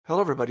Hello,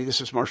 everybody. This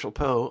is Marshall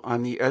Poe.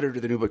 I'm the editor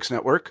of the New Books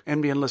Network.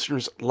 NBN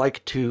listeners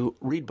like to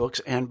read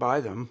books and buy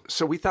them.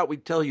 So we thought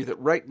we'd tell you that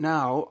right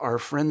now, our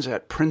friends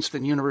at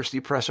Princeton University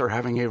Press are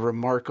having a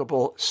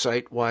remarkable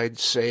site-wide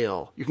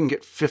sale. You can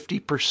get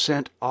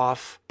 50%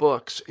 off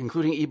books,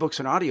 including ebooks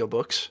and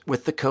audiobooks,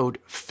 with the code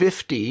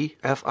 50,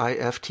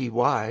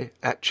 F-I-F-T-Y,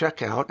 at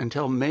checkout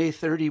until May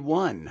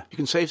 31. You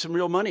can save some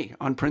real money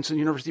on Princeton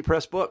University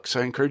Press books.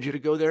 I encourage you to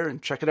go there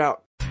and check it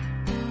out.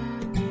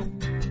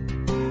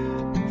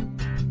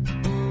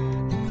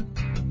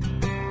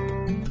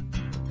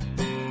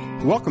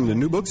 Welcome to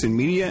New Books in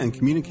Media and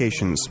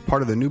Communications,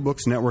 part of the New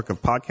Books network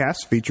of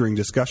podcasts featuring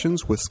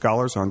discussions with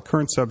scholars on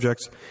current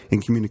subjects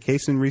in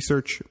communication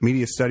research,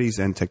 media studies,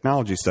 and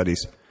technology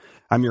studies.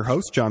 I'm your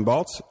host, John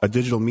Baltz, a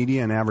digital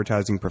media and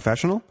advertising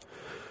professional.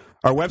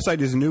 Our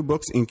website is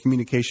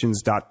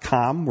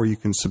newbooksincommunications.com, where you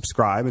can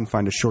subscribe and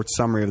find a short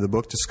summary of the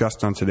book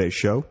discussed on today's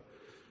show.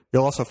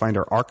 You'll also find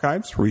our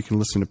archives, where you can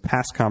listen to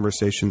past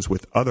conversations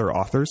with other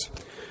authors.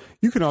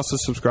 You can also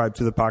subscribe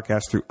to the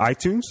podcast through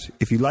iTunes.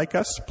 If you like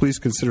us, please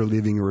consider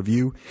leaving a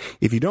review.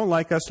 If you don't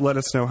like us, let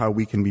us know how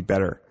we can be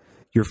better.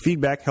 Your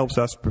feedback helps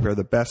us prepare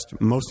the best,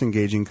 most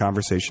engaging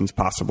conversations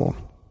possible.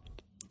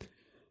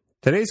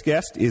 Today's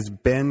guest is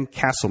Ben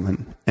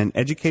Castleman, an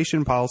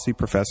education policy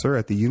professor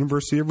at the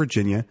University of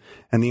Virginia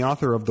and the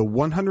author of The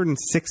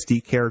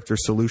 160-Character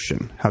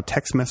Solution: How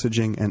Text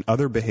Messaging and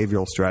Other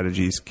Behavioral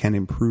Strategies Can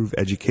Improve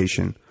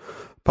Education,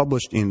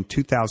 published in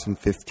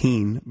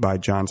 2015 by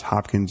Johns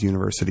Hopkins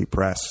University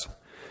Press.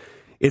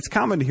 It's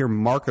common to hear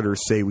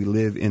marketers say we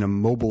live in a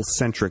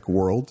mobile-centric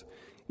world.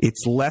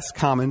 It's less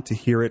common to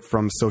hear it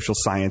from social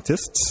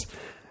scientists.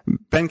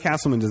 Ben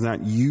Castleman does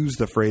not use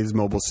the phrase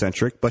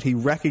mobile-centric, but he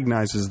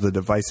recognizes the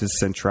device's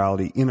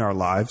centrality in our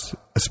lives,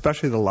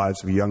 especially the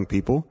lives of young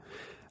people,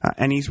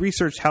 and he's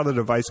researched how the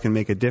device can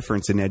make a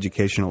difference in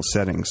educational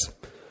settings.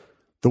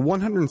 The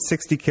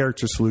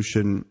 160-Character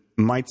Solution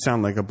might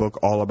sound like a book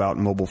all about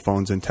mobile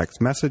phones and text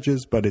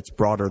messages, but it's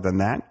broader than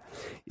that.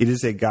 It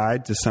is a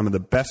guide to some of the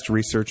best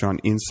research on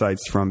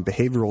insights from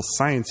behavioral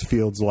science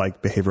fields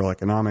like behavioral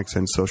economics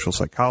and social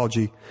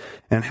psychology,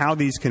 and how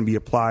these can be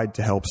applied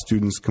to help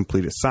students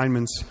complete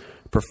assignments,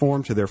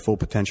 perform to their full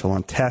potential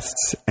on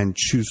tests, and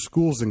choose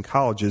schools and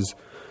colleges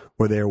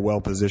where they are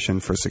well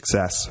positioned for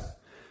success.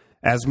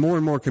 As more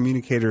and more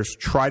communicators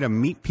try to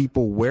meet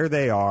people where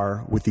they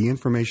are with the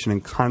information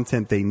and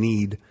content they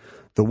need,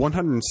 the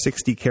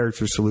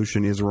 160-Character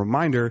Solution is a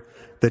reminder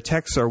that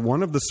texts are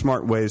one of the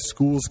smart ways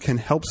schools can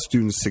help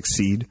students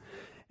succeed,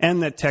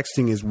 and that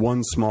texting is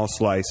one small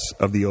slice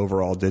of the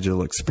overall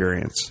digital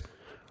experience.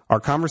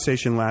 Our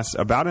conversation lasts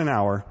about an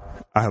hour.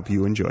 I hope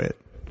you enjoy it.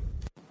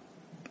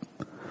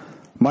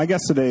 My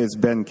guest today is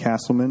Ben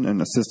Castleman, an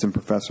assistant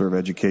professor of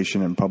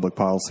education and public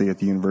policy at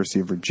the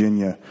University of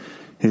Virginia.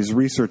 His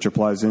research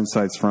applies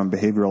insights from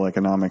behavioral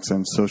economics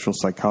and social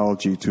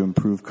psychology to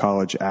improve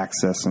college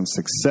access and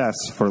success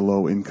for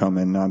low-income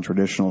and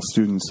non-traditional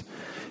students.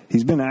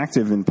 He's been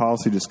active in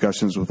policy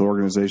discussions with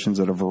organizations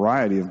at a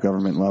variety of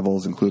government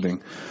levels, including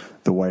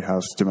the White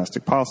House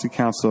Domestic Policy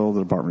Council,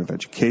 the Department of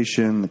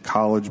Education, the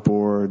College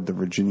Board, the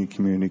Virginia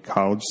Community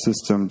College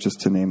System,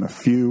 just to name a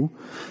few.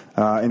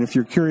 And if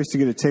you're curious to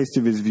get a taste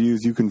of his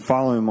views, you can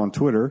follow him on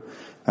Twitter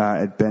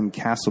at Ben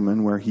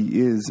Castleman, where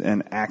he is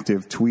an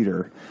active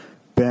tweeter.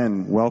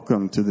 Ben,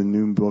 welcome to the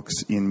New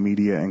Books in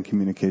Media and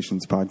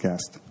Communications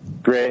podcast.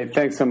 Great.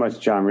 Thanks so much,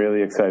 John.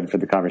 Really excited for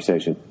the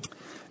conversation.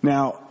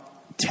 Now,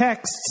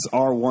 texts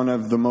are one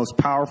of the most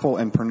powerful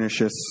and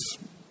pernicious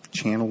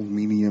channel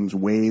mediums,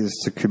 ways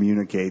to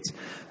communicate.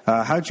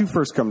 How did you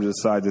first come to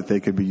decide that they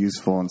could be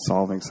useful in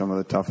solving some of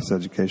the toughest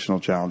educational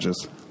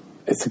challenges?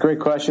 It's a great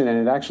question,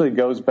 and it actually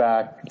goes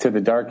back to the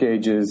dark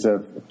ages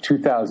of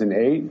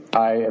 2008.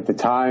 I, at the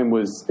time,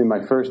 was in my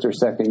first or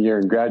second year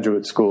in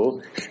graduate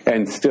school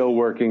and still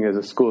working as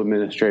a school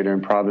administrator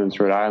in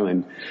Providence, Rhode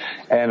Island.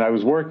 And I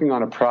was working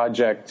on a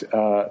project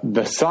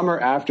the summer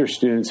after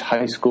students'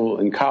 high school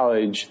and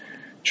college,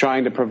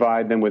 trying to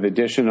provide them with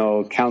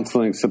additional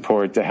counseling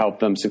support to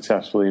help them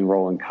successfully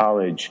enroll in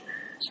college.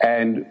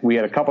 And we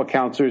had a couple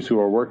counselors who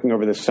were working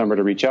over the summer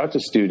to reach out to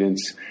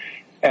students.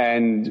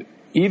 And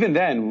even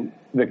then,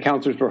 the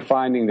counselors were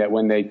finding that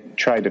when they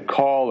tried to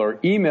call or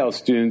email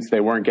students,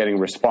 they weren't getting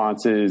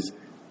responses,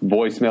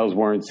 voicemails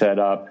weren't set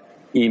up,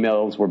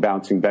 emails were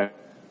bouncing back.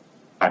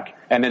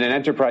 And then an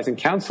enterprising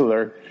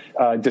counselor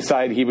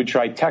decided he would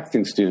try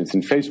texting students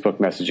and Facebook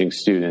messaging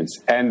students,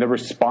 and the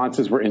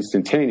responses were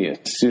instantaneous.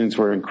 Students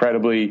were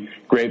incredibly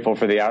grateful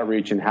for the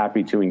outreach and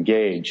happy to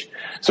engage.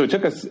 So it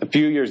took us a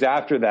few years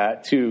after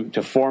that to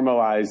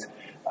formalize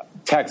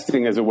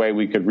texting as a way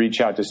we could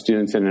reach out to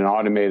students in an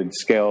automated,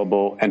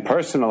 scalable, and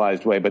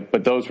personalized way,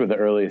 but those were the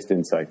earliest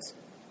insights.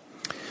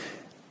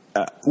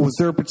 Was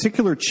there a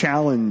particular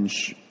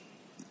challenge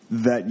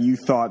that you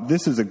thought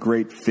this is a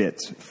great fit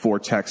for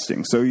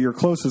texting? So your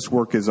closest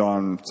work is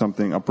on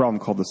a problem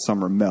called the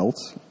summer melt.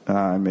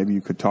 Maybe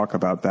you could talk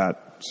about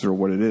that, sort of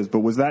what it is.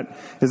 But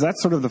is that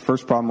sort of the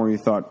first problem where you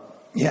thought,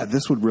 yeah,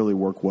 this would really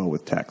work well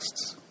with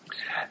texts?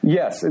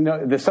 Yes,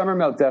 no, the summer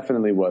melt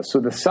definitely was. So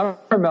the summer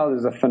melt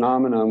is a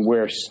phenomenon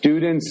where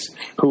students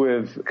who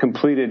have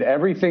completed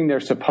everything they're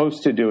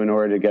supposed to do in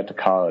order to get to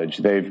college,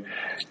 they've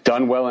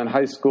done well in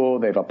high school,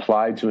 they've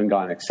applied to and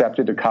gotten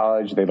accepted to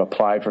college, they've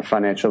applied for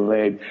financial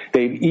aid,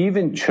 they've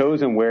even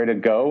chosen where to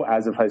go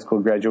as of high school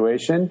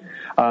graduation,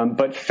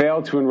 but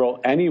failed to enroll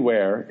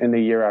anywhere in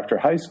the year after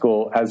high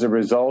school as a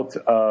result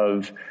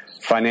of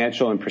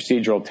financial and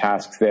procedural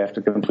tasks they have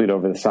to complete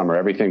over the summer.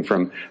 Everything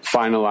from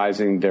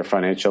finalizing their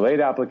financial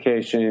aid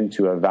application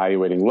to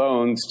evaluating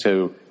loans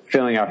to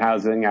filling out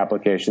housing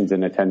applications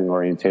and attending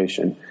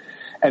orientation.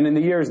 And in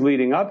the years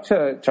leading up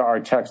to our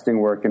texting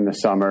work in the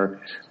summer,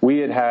 we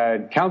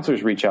had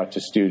counselors reach out to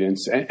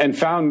students and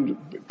found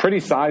pretty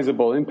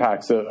sizable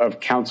impacts of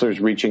counselors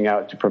reaching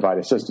out to provide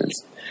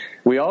assistance.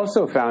 We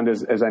also found,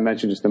 as I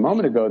mentioned just a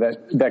moment ago,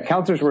 that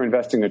counselors were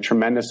investing a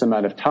tremendous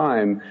amount of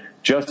time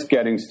just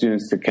getting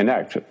students to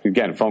connect.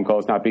 Again, phone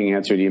calls not being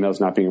answered,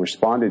 emails not being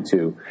responded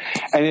to.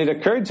 And it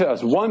occurred to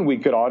us, one, we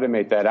could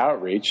automate that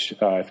outreach.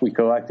 If we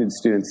collected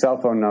students' cell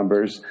phone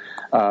numbers,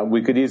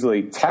 we could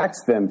easily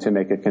text them to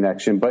make a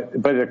connection. But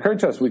it occurred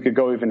to us we could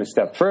go even a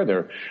step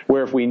further,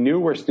 where if we knew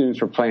where students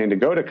were planning to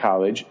go to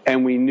college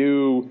and we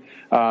knew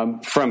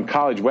from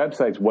college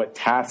websites what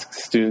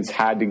tasks students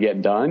had to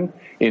get done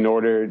in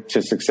order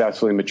to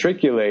successfully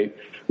matriculate,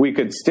 we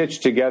could stitch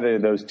together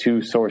those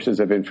two sources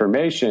of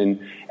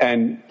information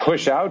and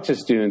push out to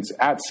students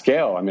at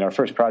scale. I mean, our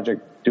first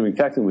project doing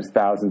texting was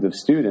thousands of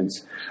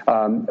students.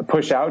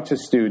 Push out to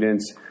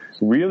students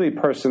really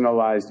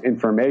personalized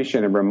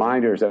information and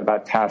reminders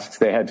about tasks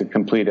they had to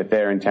complete at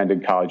their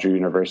intended college or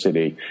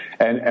university.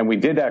 And we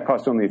did that. It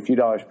cost only a few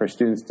dollars per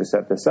student to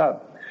set this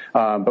up.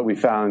 But we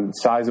found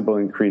sizable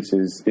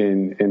increases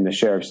in the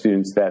share of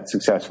students that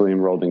successfully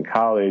enrolled in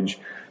college.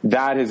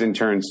 That has in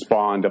turn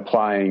spawned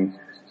applying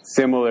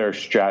similar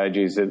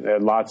strategies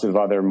at lots of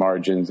other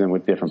margins and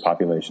with different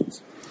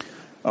populations.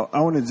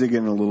 I want to dig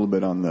in a little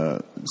bit on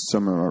the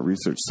summer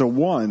research. So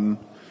one,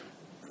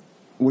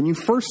 when you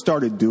first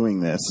started doing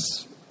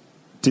this,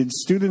 did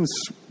students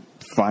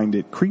find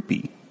it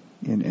creepy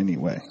in any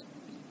way?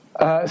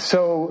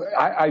 So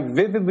I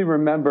vividly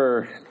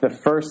remember the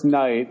first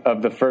night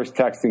of the first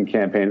texting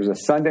campaign. It was a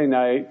Sunday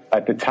night.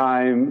 At the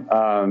time,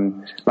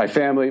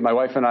 my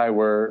wife and I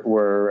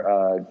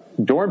were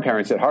dorm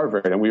parents at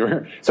Harvard, and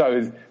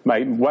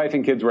my wife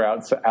and kids were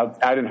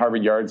out in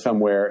Harvard Yard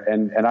somewhere,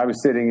 and I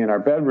was sitting in our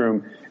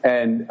bedroom,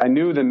 and I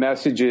knew the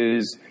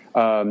messages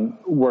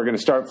were going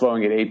to start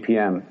flowing at 8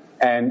 p.m.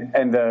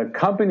 And the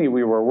company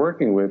we were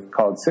working with,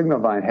 called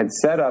Signalvine, had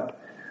set up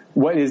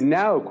what is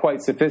now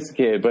quite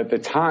sophisticated, but at the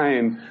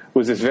time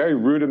was this very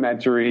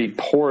rudimentary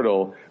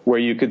portal where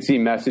you could see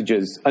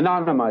messages,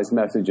 anonymized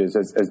messages,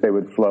 as they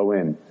would flow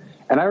in.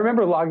 And I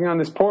remember logging on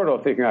this portal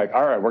thinking, like,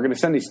 all right, we're going to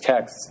send these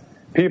texts.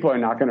 People are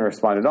not going to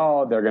respond at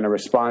all. They're going to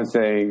respond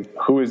saying,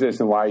 who is this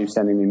and why are you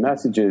sending me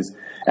messages?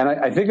 And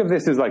I think of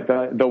this as like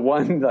the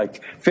one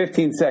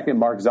 15-second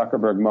Mark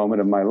Zuckerberg moment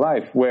of my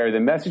life where the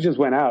messages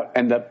went out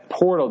and the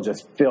portal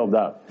just filled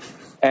up.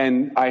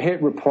 And I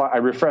hit reply, I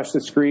refreshed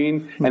the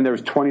screen, and there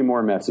was 20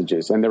 more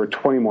messages, and there were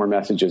 20 more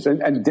messages.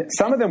 And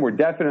some of them were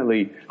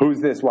definitely, who's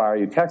this, why are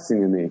you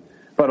texting me?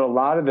 But a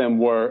lot of them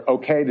were,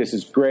 okay, this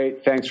is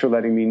great, thanks for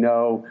letting me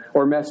know.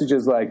 Or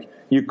messages like,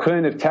 you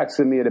couldn't have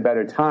texted me at a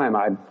better time.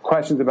 I had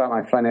questions about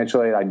my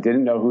financial aid. I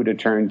didn't know who to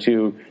turn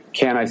to.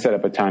 Can I set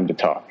up a time to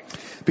talk?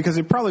 Because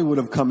it probably would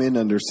have come in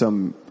under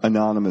some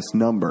anonymous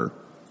number,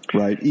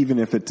 right? Even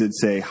if it did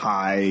say,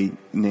 hi,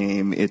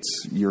 name,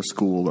 it's your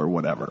school or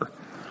whatever.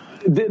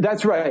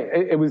 That's right.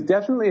 It was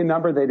definitely a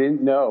number they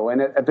didn't know.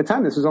 And at the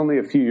time, this was only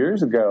a few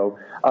years ago,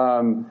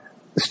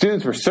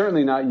 students were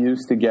certainly not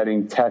used to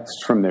getting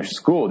texts from their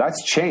school.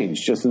 That's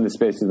changed just in the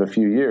space of a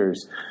few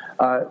years.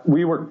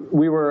 We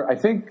were, I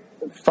think,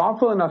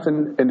 thoughtful enough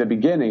in the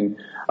beginning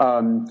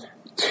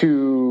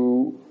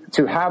to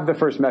have the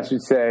first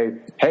message say,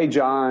 hey,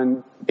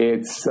 John,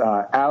 it's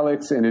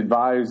Alex, an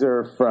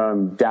advisor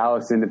from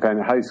Dallas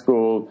Independent High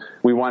School.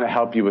 We want to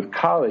help you with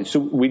college.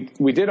 So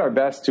we did our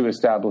best to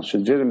establish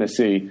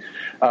legitimacy.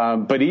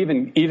 But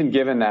even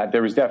given that,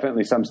 there was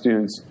definitely some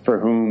students for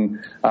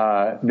whom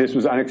this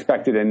was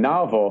unexpected and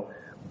novel.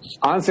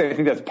 Honestly, I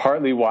think that's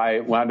partly why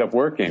it wound up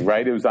working,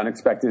 right? It was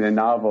unexpected and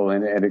novel,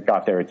 and it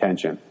got their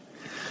attention.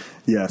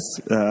 Yes,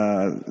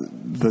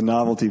 the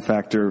novelty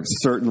factor,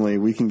 certainly,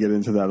 we can get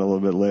into that a little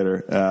bit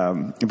later.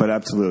 But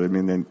absolutely,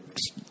 I mean,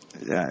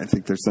 I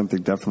think there's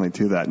something definitely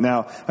to that.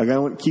 Now, I'm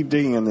going to keep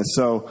digging on this.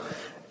 So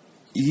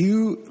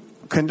you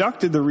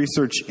conducted the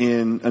research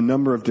in a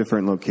number of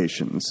different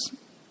locations.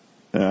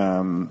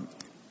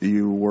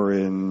 You were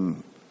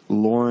in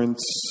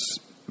Lawrence,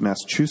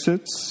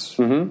 Massachusetts,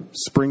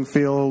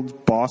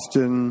 Springfield,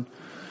 Boston.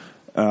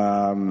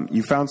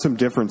 You found some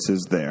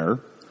differences there.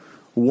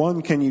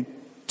 One, can you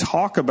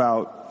talk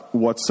about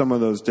what some of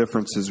those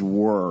differences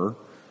were?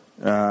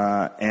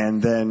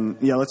 And then,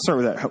 let's start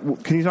with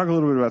that. Can you talk a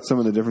little bit about some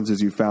of the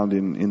differences you found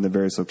in the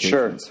various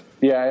locations? Sure.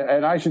 Yeah,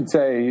 and I should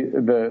say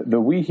the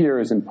we here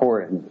is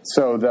important.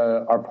 So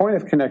our point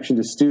of connection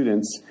to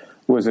students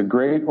is a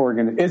great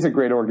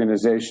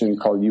organization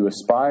called U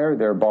Aspire.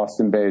 They're a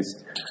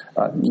Boston-based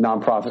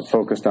nonprofit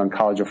focused on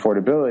college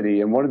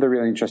affordability. And one of the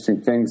really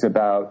interesting things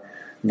about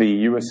the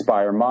U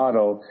Aspire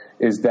model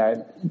is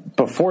that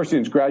before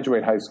students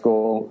graduate high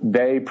school,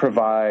 they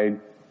provide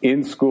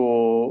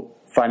in-school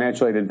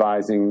financial aid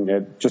advising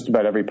at just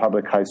about every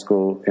public high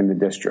school in the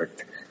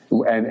district.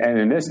 And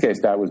in this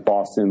case, that was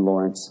Boston,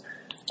 Lawrence,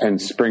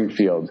 and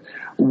Springfield.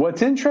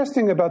 What's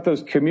interesting about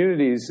those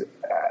communities,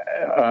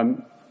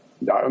 on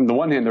the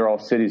one hand, they're all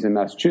cities in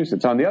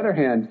Massachusetts. On the other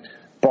hand,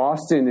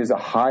 Boston is a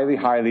highly,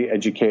 highly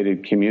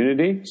educated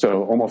community.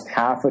 So almost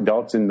half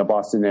adults in the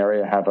Boston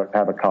area have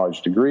a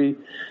college degree.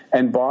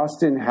 And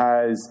Boston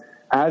has,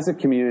 as a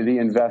community,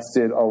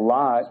 invested a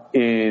lot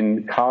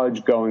in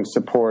college-going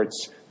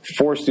supports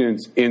for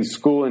students in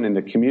school and in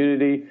the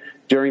community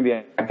during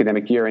the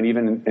academic year and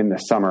even in the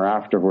summer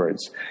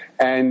afterwards.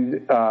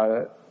 And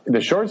the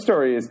short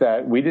story is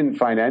that we didn't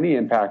find any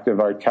impact of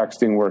our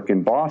texting work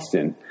in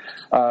Boston.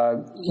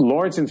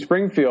 Lawrence and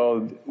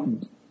Springfield,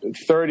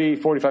 30,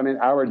 45-minute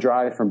hour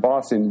drive from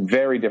Boston,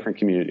 very different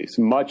communities,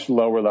 much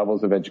lower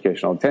levels of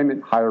educational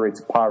attainment, higher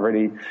rates of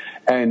poverty,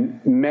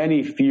 and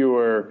many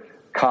fewer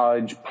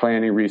college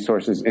planning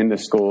resources in the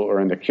school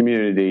or in the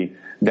community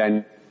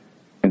than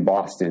in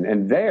Boston.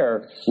 And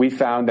there we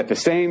found that the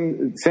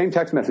same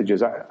text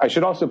messages. I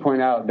should also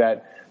point out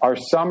that our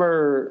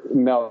summer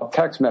Melt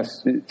text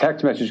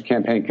message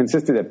campaign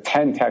consisted of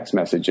 10 text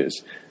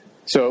messages.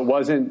 So it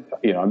wasn't,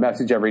 a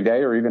message every day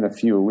or even a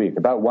few a week,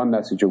 about one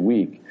message a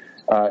week,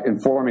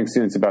 informing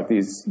students about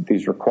these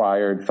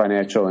required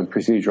financial and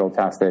procedural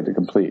tasks they had to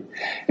complete.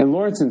 In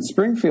Lawrence and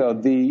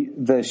Springfield,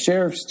 the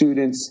share of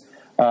students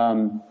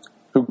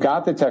who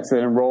got the text that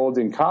enrolled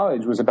in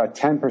college was about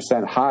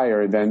 10%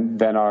 higher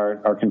than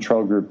our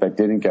control group that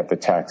didn't get the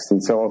text.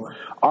 And so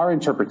our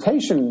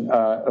interpretation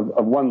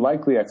of one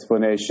likely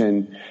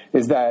explanation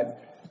is that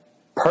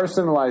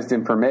personalized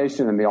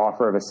information and the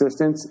offer of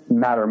assistance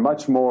matter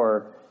much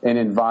more in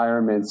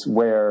environments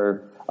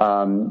where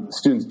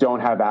students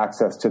don't have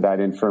access to that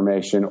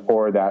information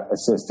or that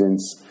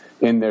assistance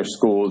in their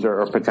schools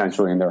or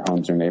potentially in their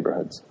homes or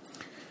neighborhoods.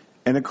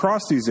 And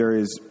across these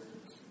areas,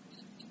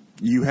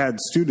 you had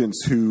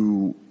students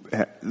who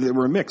there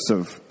were a mix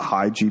of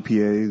high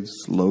GPAs,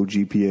 low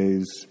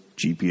GPAs,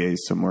 GPAs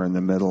somewhere in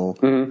the middle.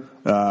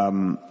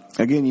 Mm-hmm.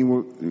 Again,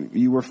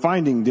 you were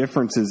finding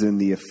differences in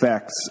the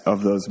effects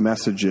of those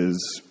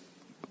messages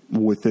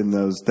within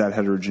that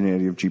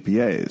heterogeneity of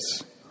GPAs.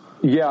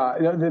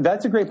 Yeah,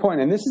 that's a great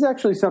point. And this is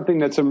actually something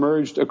that's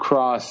emerged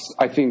across,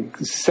 I think,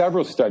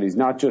 several studies,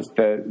 not just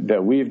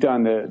that we've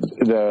done.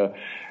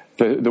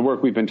 The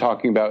work we've been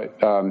talking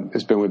about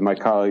has been with my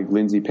colleague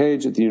Lindsay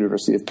Page at the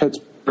University of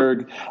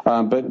Pittsburgh,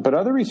 but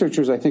other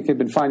researchers I think have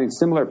been finding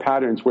similar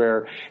patterns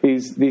where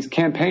these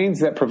campaigns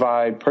that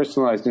provide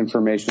personalized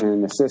information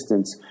and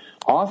assistance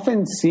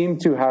often seem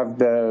to have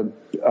the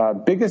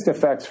biggest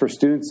effects for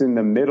students in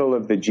the middle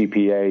of the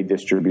GPA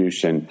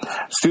distribution.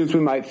 Students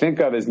we might think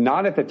of as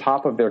not at the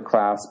top of their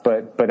class,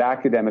 but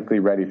academically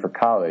ready for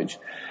college.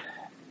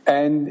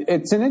 And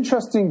it's an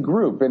interesting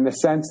group in the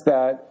sense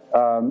that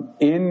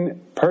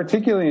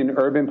particularly in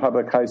urban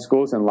public high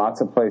schools and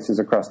lots of places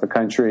across the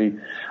country,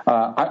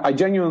 I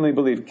genuinely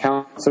believe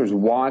counselors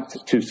want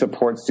to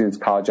support students'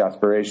 college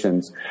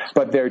aspirations,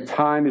 but their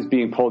time is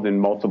being pulled in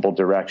multiple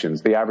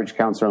directions. The average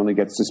counselor only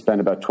gets to spend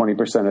about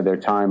 20% of their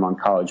time on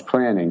college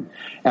planning.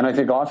 And I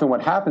think often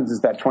what happens is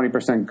that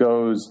 20%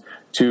 goes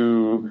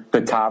to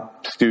the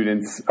top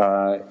students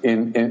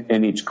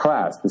in each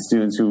class, the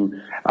students who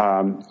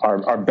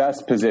are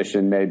best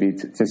positioned maybe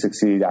to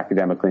succeed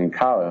academically in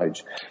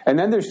college. And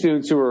then there's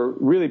students who are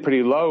really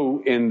pretty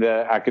low in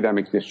the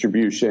academic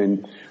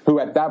distribution who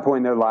at that point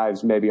in their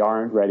lives maybe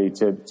aren't ready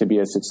to be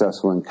as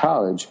successful in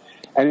college.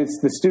 And it's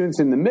the students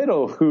in the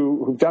middle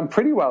who've done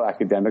pretty well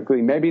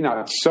academically, maybe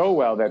not so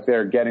well that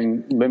they're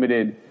getting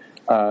limited.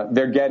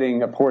 They're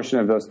getting a portion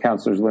of those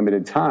counselors'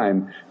 limited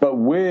time, but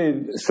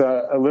with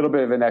a little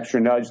bit of an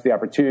extra nudge, the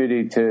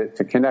opportunity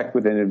to connect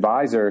with an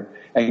advisor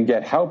and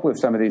get help with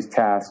some of these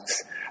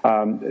tasks,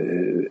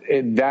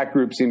 that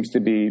group seems to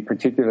be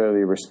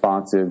particularly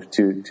responsive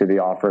to the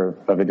offer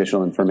of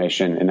additional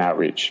information and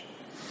outreach.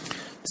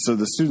 So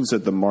the students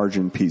at the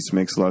margin piece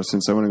makes a lot of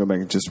sense. I want to go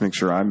back and just make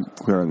sure I'm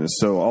clear on this.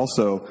 So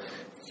also,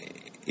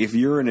 if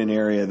you're in an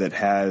area that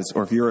has,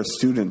 or if you're a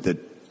student that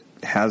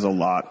has a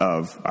lot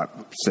of,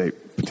 say,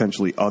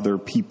 potentially other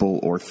people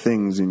or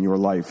things in your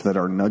life that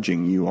are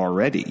nudging you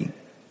already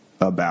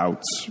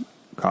about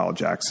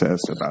college access,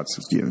 about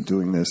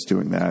doing this,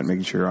 doing that,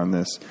 making sure you're on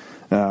this,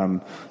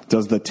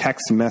 does the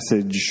text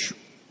message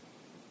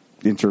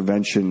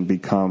intervention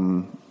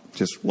become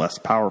just less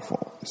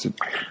powerful? Is it?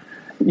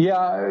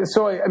 Yeah,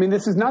 so I mean,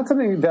 this is not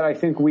something that I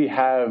think we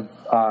have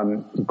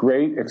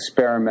great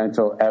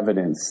experimental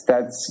evidence.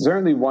 That's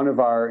certainly one of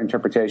our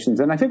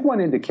interpretations. And I think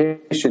one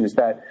indication is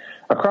that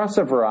across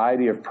a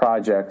variety of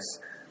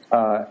projects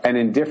and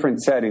in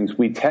different settings,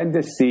 we tend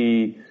to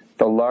see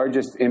the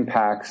largest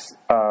impacts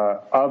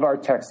of our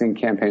texting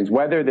campaigns,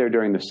 whether they're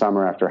during the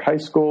summer after high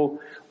school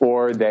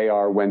or they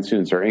are when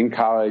students are in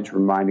college,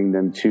 reminding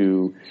them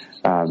to,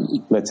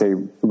 let's say,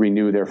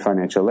 renew their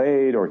financial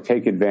aid or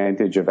take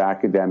advantage of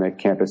academic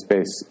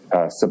campus-based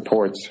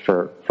supports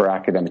for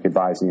academic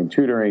advising and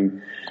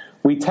tutoring.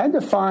 We tend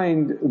to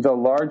find the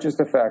largest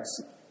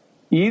effects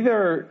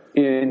either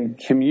in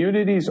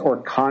communities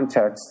or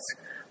contexts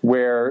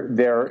where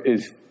there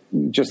is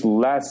just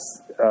less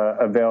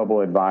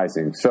available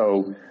advising.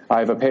 So I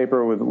have a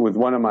paper with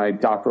one of my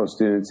doctoral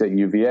students at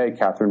UVA,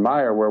 Catherine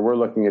Meyer, where we're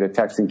looking at a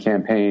texting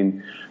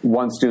campaign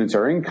once students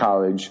are in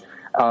college.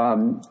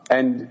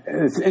 And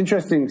it's an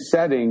interesting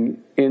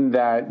setting in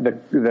that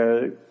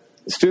the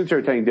students are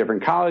attending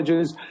different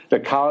colleges. The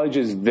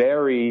colleges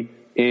vary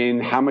in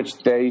how much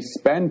they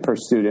spend per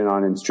student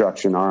on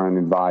instruction or on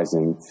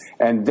advising.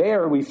 And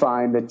there we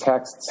find that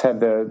texts have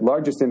the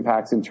largest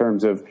impacts in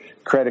terms of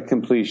credit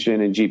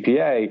completion and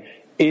GPA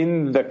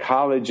in the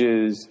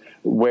colleges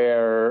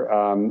where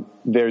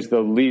there's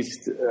the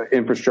least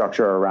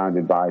infrastructure around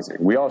advising.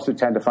 We also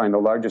tend to find the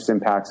largest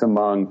impacts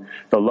among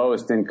the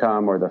lowest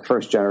income or the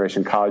first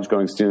generation college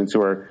going students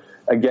who are,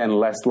 again,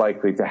 less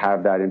likely to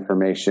have that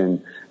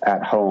information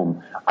at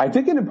home. I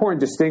think an important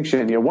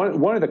distinction,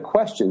 one of the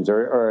questions,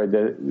 or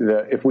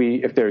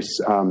if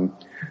there's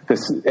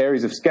this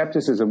areas of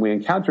skepticism we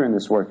encounter in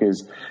this work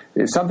is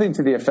something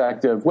to the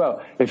effect of,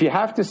 well, if you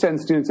have to send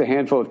students a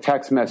handful of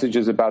text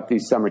messages about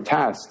these summer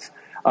tasks,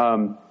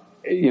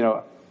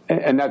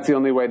 and that's the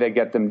only way they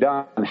get them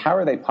done, how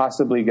are they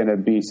possibly going to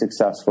be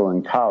successful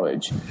in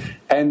college?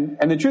 And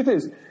the truth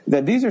is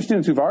that these are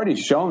students who've already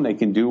shown they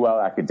can do well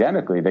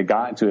academically. They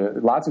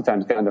lots of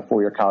times got into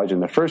four-year college in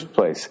the first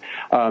place.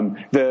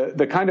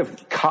 The kind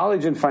of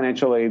college and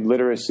financial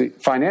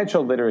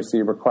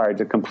literacy required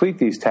to complete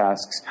these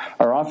tasks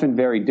are often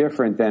very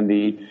different than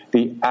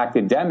the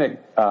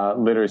academic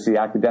literacy,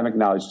 academic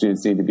knowledge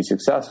students need to be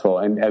successful.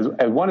 And as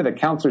one of the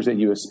counselors at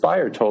U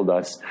Aspire told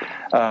us,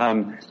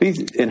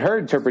 in her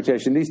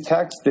interpretation, these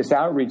texts, this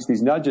outreach,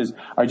 these nudges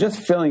are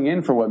just filling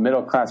in for what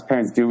middle-class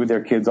parents do with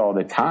their kids all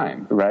the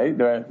time, right?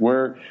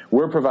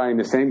 We're providing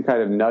the same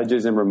kind of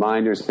nudges and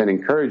reminders and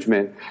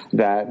encouragement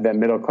that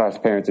middle-class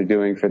parents are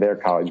doing for their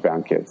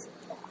college-bound kids.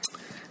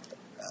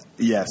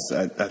 Yes,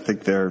 I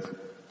think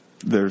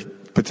there's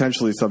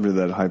potentially something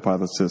to that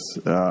hypothesis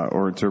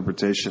or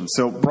interpretation.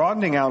 So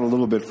broadening out a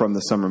little bit from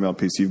the summer mail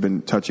piece, you've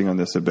been touching on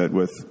this a bit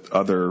with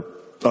other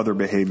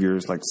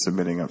behaviors like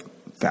submitting a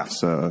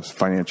FAFSA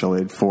financial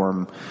aid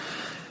form.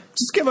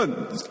 Just give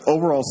an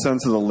overall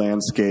sense of the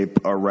landscape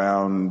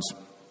around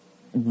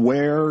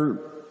where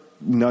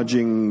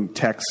nudging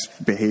text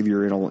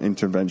behavioral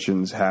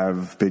interventions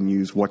have been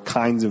used, what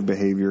kinds of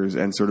behaviors,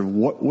 and sort of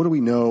what do we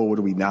know, what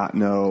do we not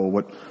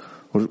know,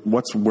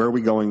 where are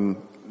we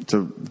going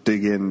to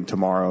dig in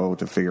tomorrow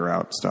to figure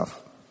out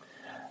stuff?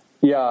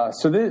 Yeah,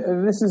 so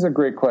this is a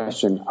great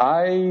question.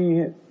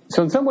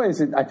 So in some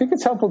ways, I think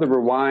it's helpful to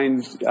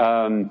rewind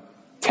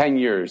 10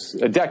 years,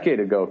 a decade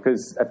ago,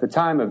 because at the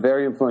time a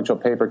very influential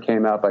paper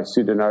came out by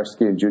Sue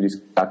Donarski and Judy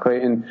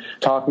Scott-Clayton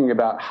talking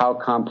about how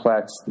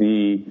complex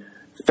the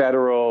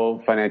federal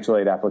financial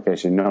aid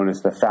application, known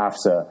as the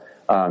FAFSA,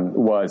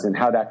 was, and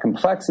how that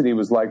complexity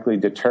was likely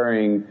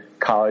deterring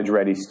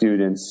college-ready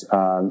students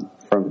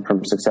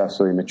from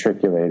successfully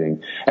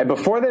matriculating. And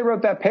before they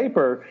wrote that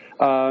paper,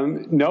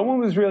 no one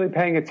was really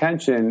paying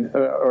attention,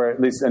 or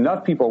at least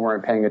enough people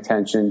weren't paying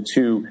attention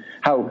to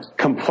how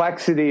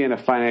complexity in a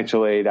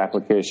financial aid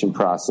application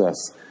process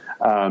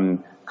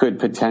could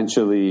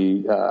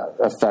potentially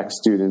affect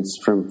students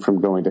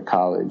from going to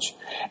college.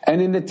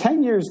 And in the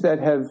 10 years that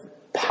have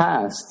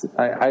passed,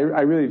 I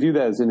really view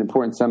that as an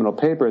important seminal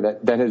paper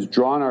that has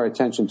drawn our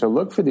attention to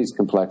look for these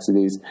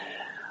complexities.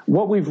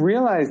 What we've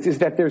realized is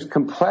that there's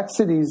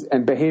complexities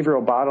and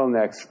behavioral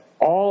bottlenecks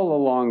all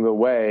along the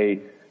way,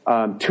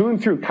 to and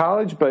through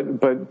college,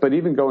 but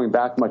even going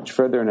back much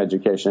further in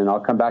education, and I'll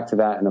come back to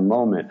that in a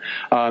moment.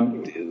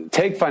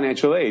 Take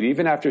financial aid.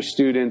 Even after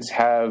students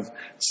have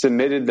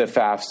submitted the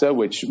FAFSA,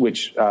 which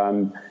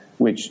Sue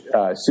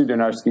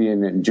Donarski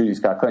and Judy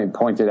Scott-Clayton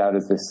pointed out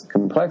as this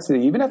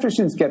complexity, even after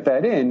students get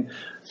that in,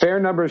 a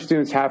fair number of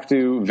students have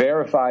to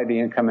verify the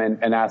income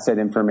and asset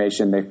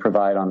information they've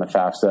provided on the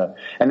FAFSA.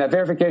 And that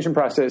verification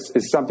process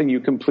is something you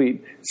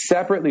complete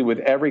separately with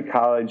every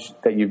college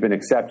that you've been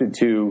accepted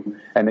to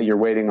and that you're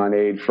waiting on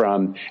aid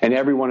from. And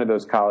every one of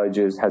those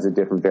colleges has a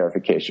different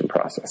verification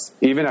process.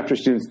 Even after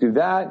students do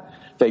that,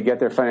 they get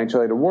their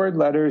financial aid award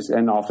letters,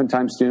 and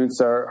oftentimes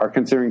students are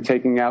considering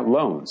taking out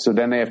loans. So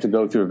then they have to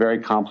go through a very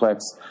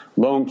complex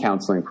loan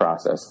counseling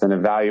process and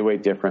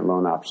evaluate different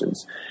loan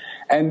options.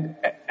 And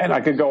I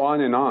could go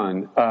on and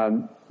on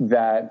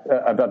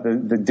about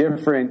the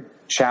different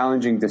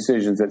challenging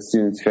decisions that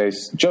students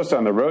face just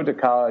on the road to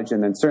college,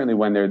 and then certainly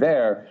when they're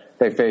there,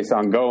 they face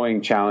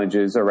ongoing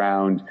challenges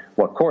around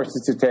what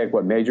courses to take,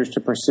 what majors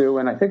to pursue,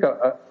 and I think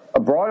a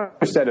broader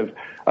set of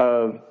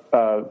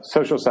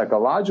social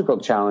psychological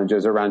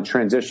challenges around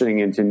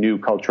transitioning into new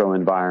cultural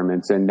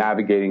environments and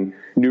navigating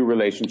new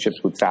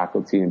relationships with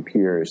faculty and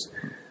peers.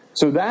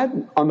 So that,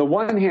 on the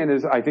one hand,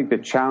 is, I think, the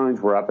challenge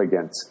we're up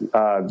against.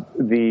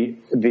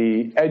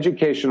 The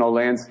educational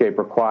landscape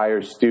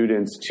requires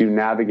students to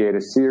navigate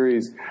a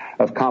series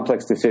of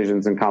complex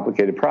decisions and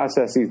complicated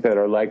processes that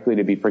are likely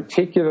to be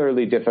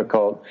particularly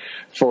difficult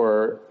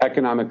for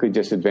economically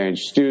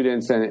disadvantaged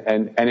students.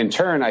 And in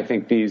turn, I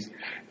think these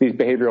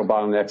behavioral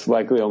bottlenecks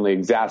likely only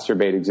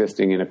exacerbate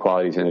existing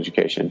inequalities in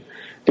education.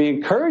 The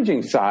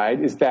encouraging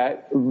side is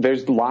that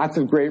there's lots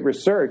of great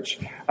research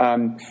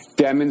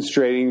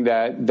demonstrating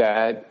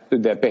that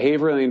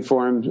behaviorally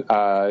informed,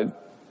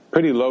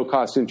 pretty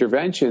low-cost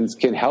interventions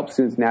can help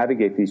students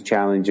navigate these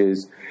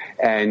challenges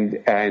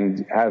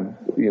and have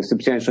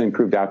substantially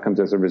improved outcomes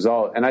as a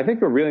result. And I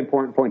think a really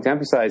important point to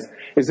emphasize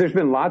is there's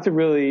been lots of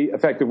really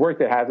effective work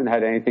that hasn't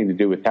had anything to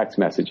do with text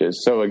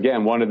messages. So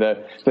again, one of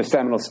the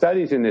seminal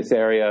studies in this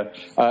area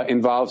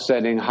involves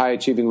sending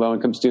high-achieving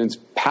low-income students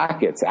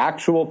packets,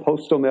 actual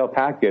postal mail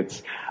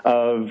packets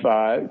of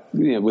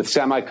with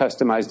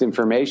semi-customized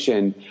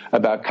information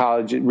about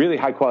college, really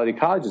high-quality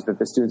colleges that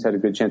the students had a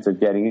good chance of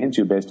getting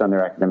into based on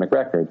their academic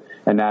record.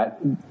 And that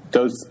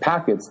those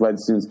packets led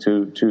students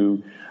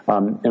to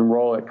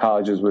enroll at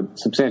colleges with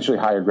substantially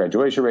higher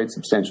graduation rates,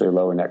 substantially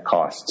lower net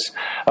costs.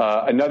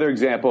 Another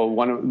example,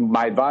 one of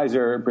my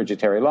advisor, Bridget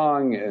Terry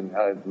Long,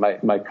 and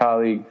my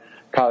colleague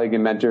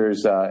and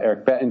mentors,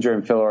 Eric Bettinger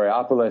and Phil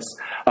Oreopoulos,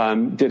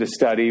 did a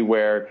study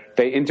where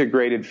they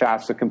integrated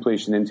FAFSA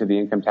completion into the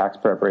income tax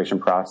preparation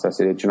process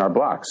at H&R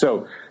Block.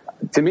 So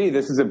to me,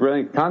 this is a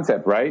brilliant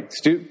concept, right?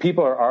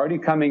 People are already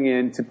coming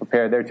in to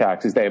prepare their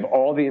taxes. They have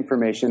all the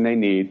information they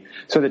need.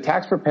 So the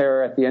tax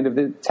preparer at the end of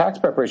the tax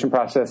preparation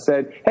process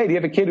said, hey, do you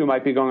have a kid who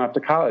might be going off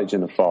to college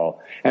in the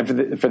fall? And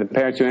for the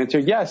parents who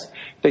answered yes,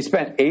 they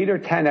spent 8 or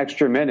 10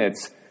 extra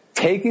minutes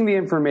taking the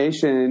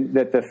information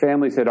that the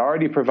families had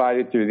already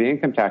provided through the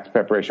income tax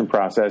preparation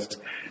process,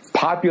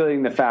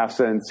 populating the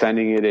FAFSA and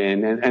sending it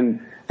in. And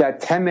that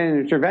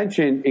 10-minute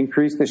intervention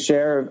increased the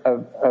share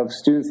of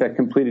students that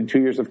completed 2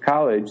 years of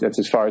college, that's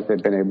as far as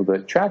they've been able to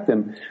track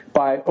them,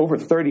 by over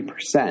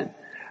 30%.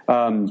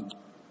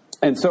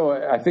 And so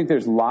I think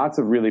there's lots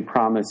of really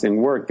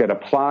promising work that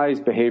applies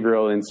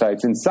behavioral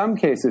insights, in some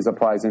cases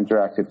applies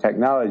interactive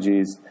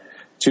technologies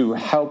to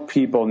help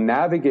people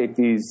navigate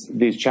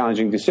these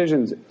challenging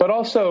decisions, but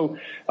also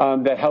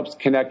that helps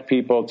connect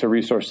people to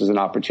resources and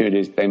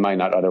opportunities they might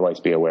not otherwise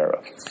be aware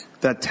of.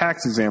 That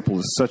tax example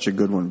is such a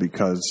good one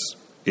because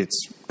it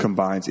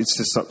combines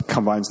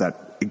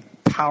that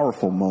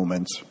powerful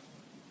moment,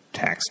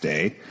 tax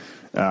day,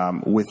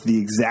 with the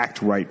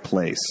exact right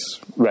place,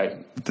 right?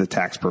 The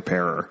tax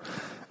preparer.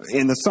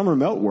 In the summer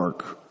melt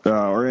work,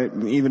 or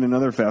even in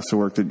other FAFSA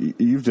work that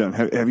you've done,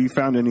 have you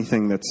found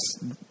anything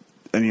that's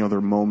any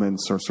other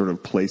moments or sort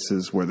of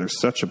places where there's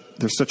such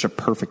a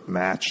perfect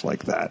match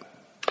like that?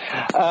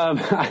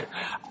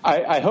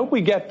 I hope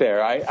we get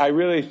there. I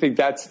really think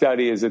that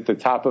study is at the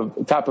top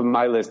of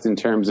my list in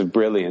terms of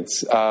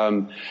brilliance.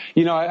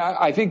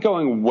 I think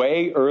going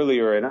way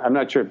earlier, and I'm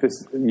not sure if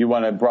you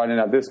want to broaden it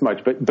out this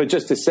much, but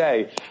just to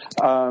say,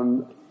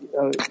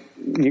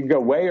 you go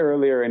way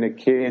earlier in a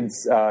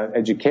kid's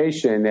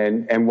education,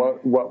 and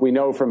what we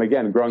know from,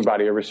 again, a growing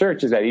body of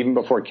research is that even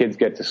before kids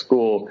get to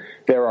school,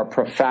 there are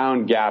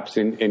profound gaps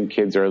in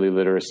kids' early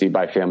literacy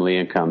by family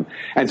income.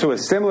 And so a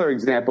similar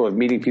example of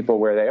meeting people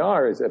where they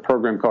are is a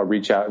program called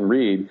Reach Out and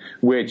Read,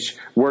 which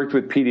worked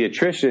with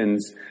pediatricians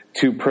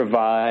to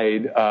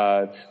provide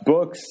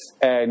books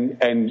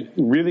and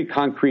really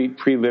concrete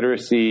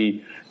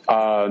pre-literacy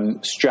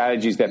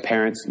strategies that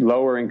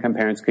lower income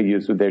parents could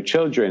use with their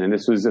children. And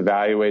this was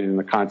evaluated in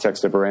the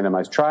context of a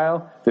randomized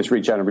trial, this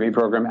Reach Out and Read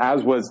program,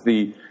 as was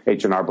the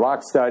H&R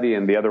Block study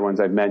and the other ones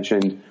I've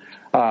mentioned.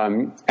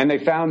 And they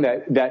found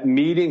that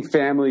meeting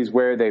families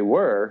where they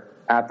were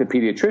at the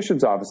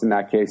pediatrician's office in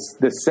that case,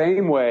 the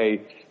same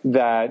way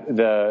that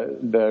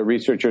the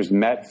researchers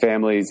met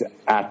families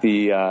at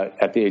the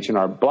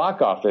H&R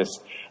Block office,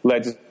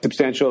 led to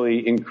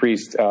substantially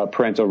increased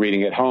parental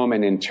reading at home,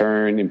 and in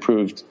turn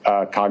improved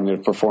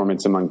cognitive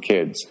performance among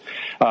kids.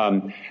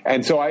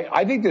 And so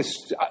I think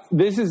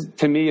this is,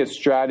 to me, a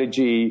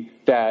strategy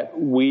that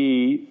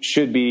we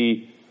should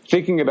be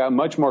thinking about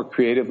much more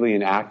creatively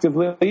and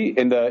actively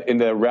in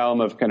the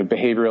realm of kind of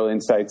behavioral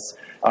insights,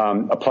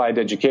 applied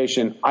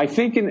education. I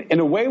think in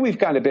a way we've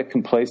gotten a bit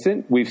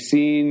complacent. We've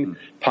seen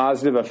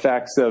positive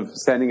effects of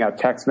sending out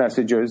text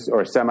messages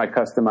or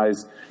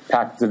semi-customized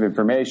packets of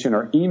information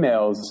or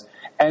emails,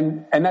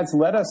 and that's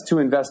led us to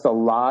invest a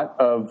lot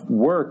of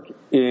work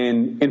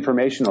in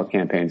informational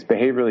campaigns,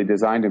 behaviorally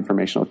designed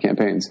informational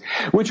campaigns,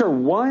 which are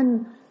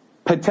one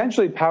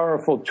potentially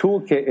powerful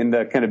toolkit in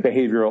the kind of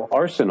behavioral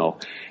arsenal.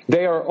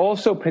 They are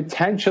also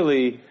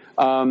potentially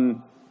a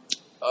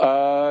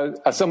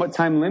somewhat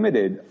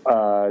time-limited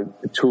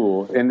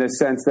tool, in the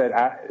sense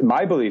that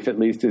my belief, at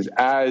least, is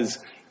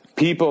as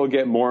people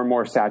get more and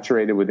more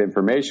saturated with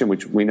information,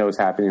 which we know is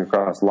happening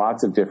across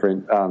lots of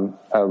different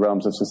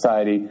realms of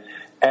society,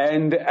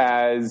 and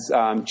as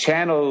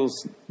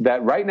channels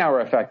that right now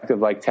are effective,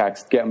 like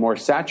text, get more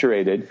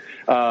saturated,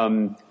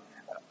 I'm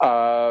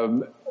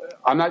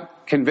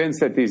not convinced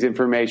that these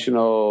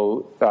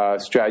informational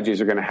strategies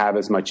are going to have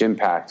as much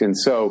impact. And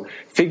so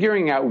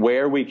figuring out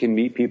where we can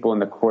meet people in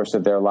the course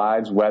of their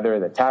lives, whether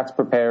the tax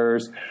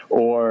preparers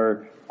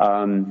or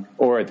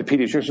at the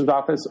pediatrician's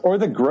office or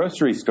the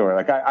grocery store.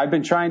 Like I've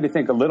been trying to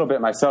think a little bit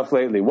myself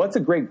lately. What's a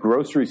great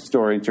grocery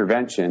store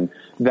intervention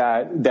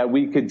that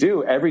we could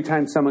do every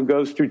time someone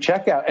goes through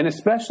checkout? And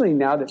especially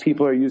now that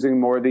people are using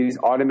more of these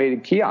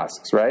automated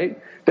kiosks, right?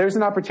 There's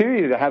an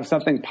opportunity to have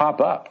something pop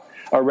up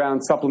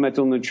around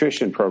supplemental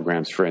nutrition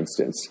programs, for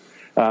instance.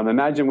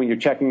 Imagine when you're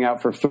checking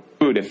out for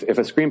food, if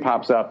a screen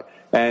pops up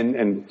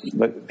and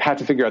have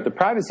to figure out the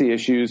privacy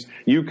issues,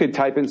 you could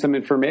type in some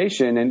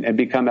information and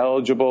become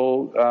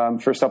eligible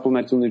for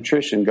supplemental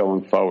nutrition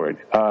going forward.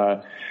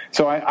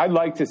 So I'd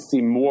like to see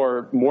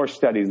more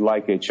studies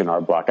like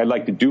H&R Block. I'd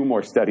like to do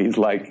more studies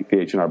like the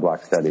H&R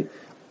Block study.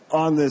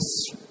 On this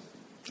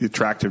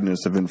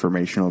attractiveness of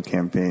informational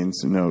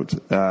campaigns note,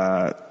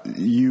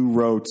 you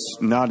wrote,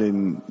 not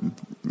in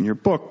your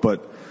book,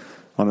 but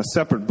on a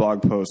separate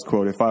blog post,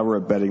 quote, "If I were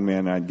a betting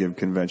man, I'd give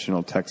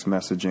conventional text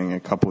messaging a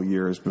couple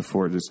years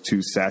before it is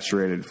too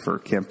saturated for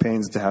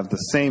campaigns to have the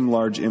same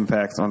large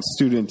impacts on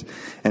student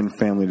and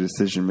family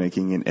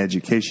decision-making in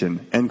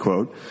education," end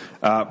quote.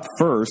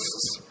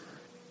 First,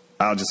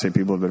 I'll just say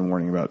people have been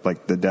warning about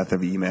like the death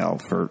of email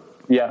for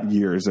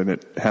years, and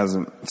it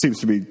seems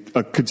to be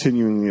a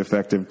continually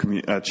effective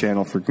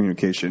channel for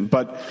communication.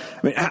 But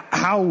I mean,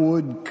 how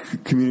would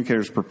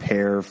communicators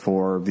prepare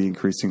for the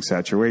increasing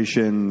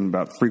saturation,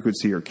 about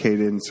frequency or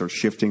cadence, or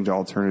shifting to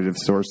alternative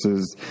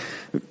sources?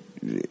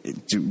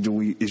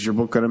 Is your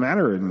book going to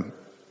matter in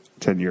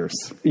 10 years?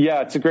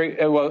 Yeah, it's a great.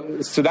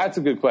 So that's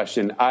a good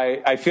question.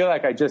 I feel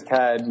like I just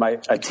had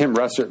a Tim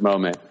Russert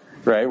moment,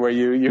 right, where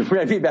you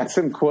read me back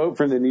some quote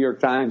from the New York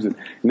Times in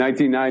the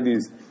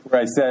 1990s.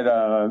 Where I said,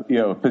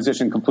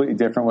 position completely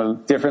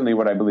differently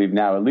what I believe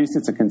now. At least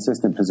it's a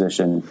consistent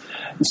position.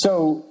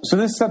 So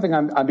this is something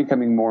I'm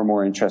becoming more and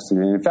more interested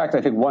in. In fact,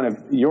 I think one of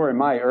your and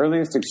my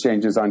earliest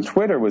exchanges on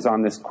Twitter was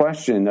on this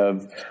question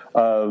of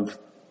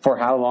for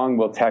how long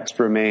will text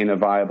remain a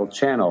viable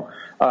channel?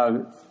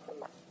 I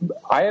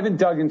haven't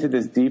dug into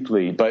this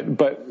deeply, but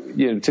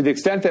to the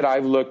extent that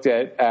I've looked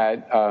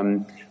at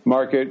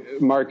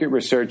market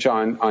research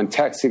on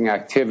texting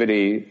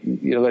activity,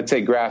 let's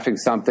say graphing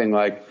something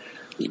like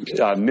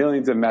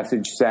millions of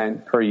messages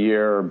sent per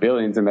year or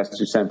billions of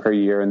messages sent per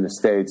year in the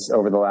States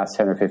over the last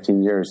 10 or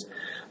 15 years.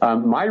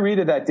 My read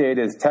of that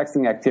data is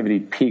texting activity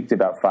peaked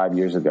about 5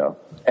 years ago.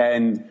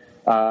 And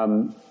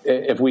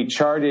if we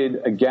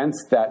charted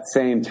against that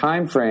same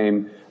time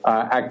frame,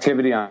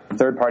 activity on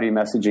third-party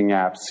messaging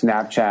apps,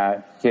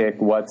 Snapchat, Kik,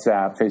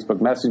 WhatsApp,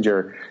 Facebook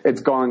Messenger, it's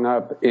going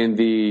up in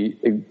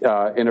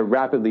a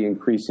rapidly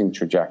increasing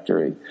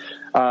trajectory.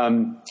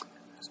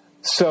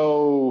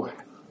 So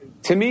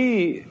to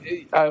me,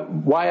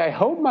 why I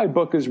hope my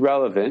book is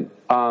relevant,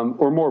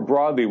 or more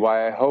broadly,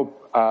 why I hope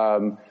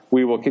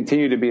we will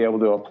continue to be able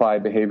to apply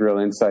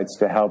behavioral insights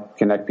to help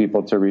connect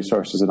people to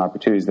resources and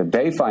opportunities that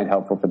they find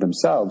helpful for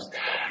themselves,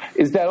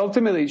 is that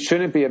ultimately it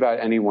shouldn't be about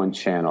any one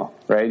channel,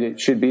 right? It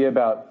should be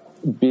about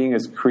being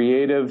as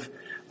creative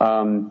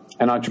and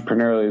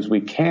entrepreneurial as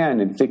we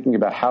can in thinking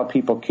about how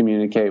people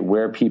communicate,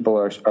 where people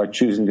are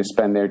choosing to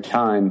spend their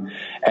time,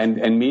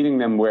 and meeting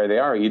them where they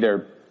are,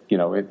 either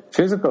a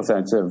physical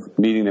sense of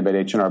meeting them at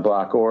H&R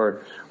Block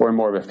or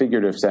more of a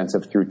figurative sense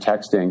of through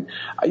texting.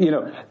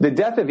 The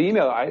death of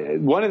email,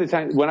 one of the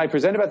times when I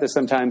present about this,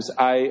 sometimes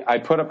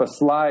I put up a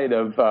slide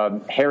of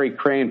Harry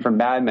Crane from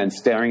Mad Men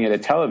staring at a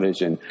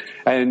television.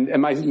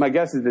 And my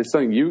guess is there's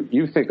something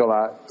you think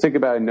about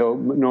and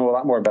know a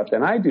lot more about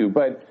than I do.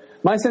 But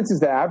my sense is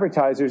that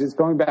advertisers, it's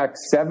going back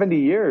 70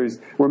 years,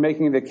 we're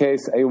making the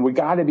case, hey, we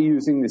got to be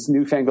using this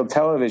newfangled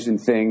television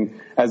thing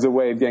as a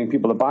way of getting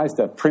people to buy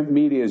stuff. Print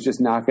media is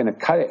just not going to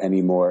cut it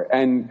anymore.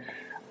 And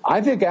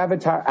I think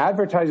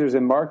advertisers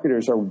and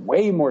marketers are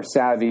way more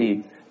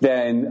savvy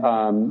than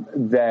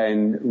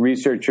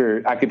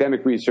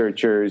academic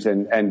researchers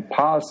and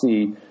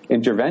policy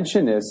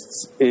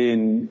interventionists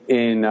in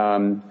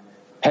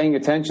paying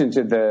attention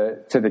to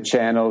the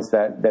channels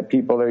that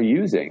people are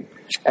using.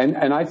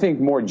 And I think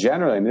more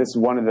generally, and this is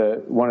one of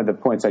the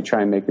points I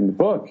try and make in the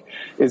book,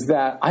 is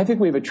that I think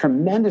we have a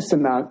tremendous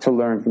amount to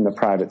learn from the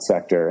private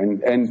sector.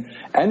 And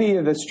any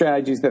of the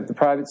strategies that the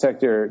private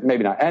sector,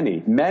 maybe not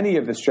any, many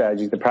of the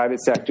strategies the private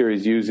sector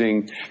is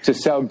using to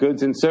sell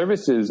goods and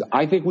services,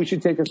 I think we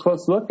should take a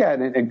close look at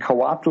it and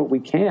co-opt what we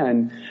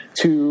can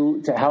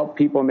to help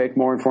people make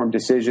more informed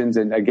decisions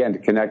and, again, to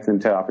connect them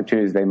to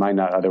opportunities they might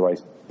not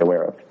otherwise be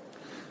aware of.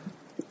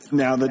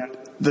 Now,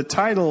 the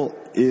title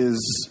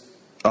is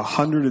the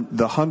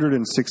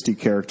 160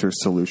 character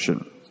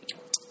solution.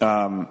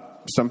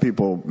 Some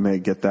people may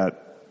get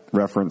that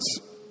reference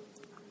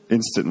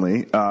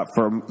instantly.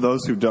 For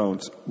those who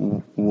don't,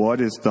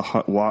 what is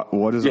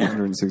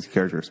 160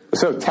 characters?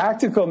 So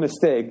tactical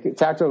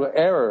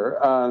error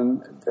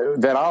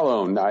that I'll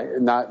own,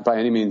 not by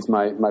any means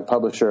my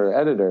publisher or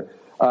editor,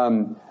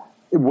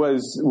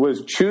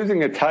 was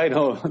choosing a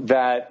title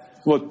that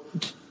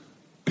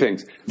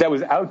things that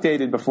was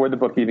outdated before the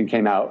book even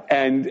came out,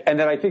 and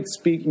that I think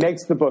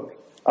makes the book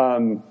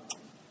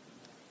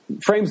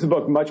frames the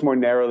book much more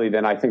narrowly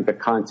than I think the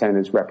content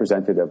is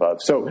representative of.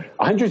 So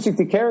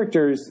 160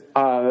 characters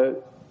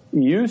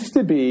used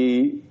to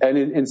be, and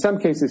in some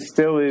cases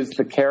still is,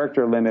 the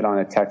character limit on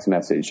a text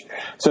message.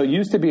 So it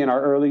used to be in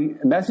our early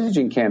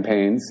messaging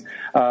campaigns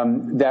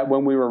that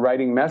when we were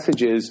writing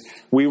messages,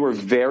 we were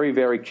very,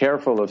 very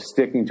careful of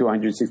sticking to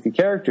 160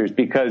 characters,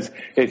 because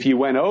if you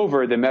went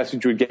over, the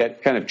message would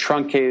get kind of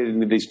truncated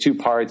into these two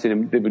parts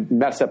and it would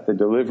mess up the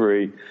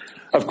delivery.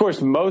 Of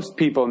course, most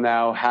people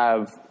now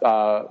have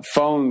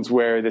phones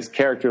where this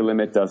character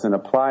limit doesn't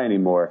apply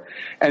anymore.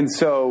 And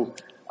so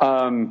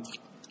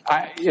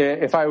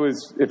if I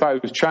was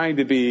trying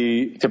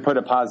to put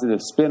a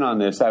positive spin on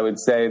this, I would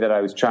say that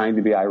I was trying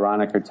to be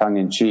ironic or tongue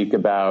in cheek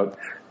about,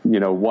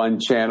 one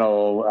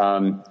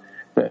channel,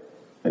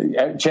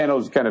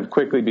 channels kind of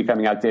quickly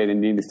becoming outdated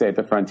and needing to stay at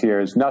the frontier.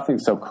 There's nothing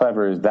so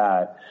clever as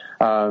that.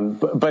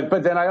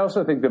 But then I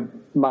also think that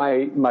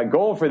my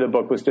goal for the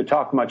book was to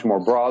talk much more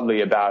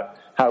broadly about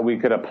how we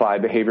could apply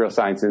behavioral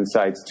science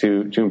insights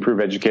to improve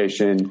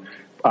education,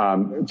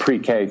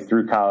 pre-K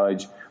through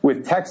college,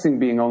 with texting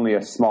being only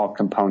a small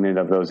component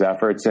of those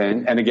efforts.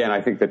 And again,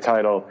 I think the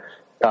title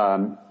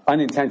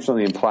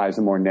unintentionally implies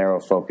a more narrow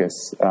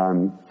focus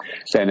than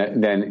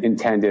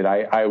intended.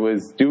 I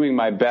was doing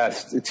my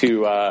best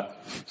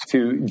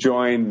to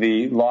join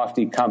the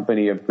lofty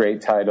company of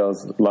great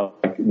titles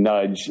like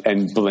Nudge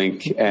and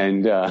Blink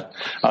and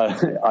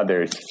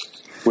others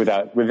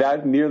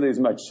without nearly as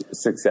much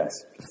success.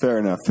 Fair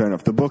enough.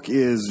 The book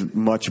is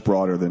much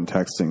broader than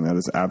texting. That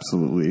is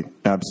absolutely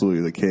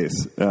the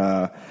case.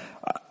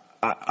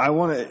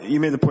 You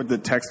made the point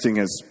that texting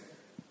has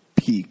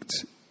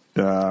peaked,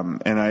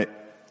 and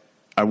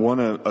I want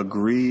to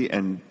agree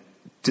and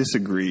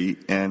disagree,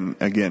 and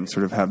again,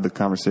 sort of have the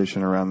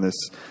conversation around this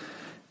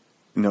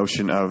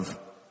notion of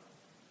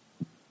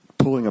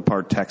pulling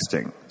apart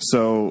texting.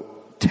 So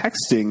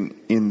texting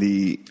in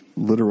the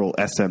literal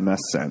SMS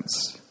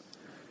sense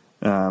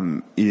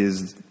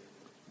is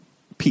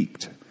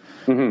peaked.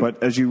 Mm-hmm.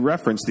 But as you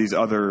reference, these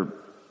other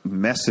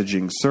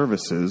messaging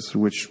services,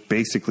 which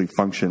basically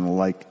function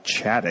like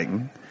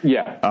chatting,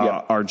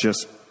 are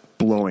just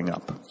blowing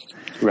up.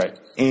 Right.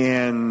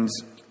 And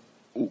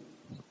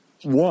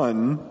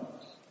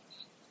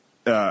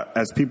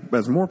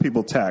as more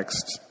people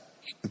text,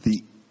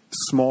 the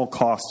small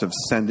cost of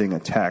sending a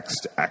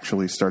text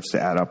actually starts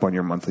to add up on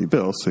your monthly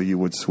bill. So you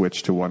would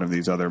switch to one of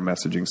these other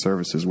messaging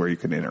services where you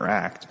can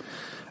interact.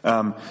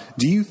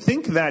 Do you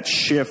think that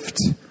shift?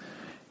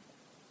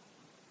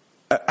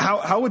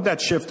 How would that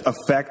shift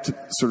affect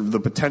sort of the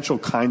potential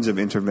kinds of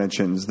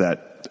interventions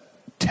that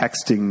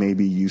texting may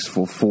be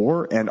useful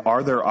for? And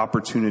are there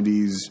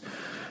opportunities,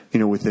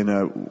 within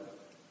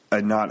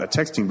not a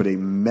texting, but a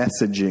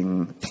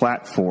messaging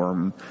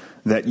platform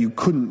that you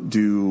couldn't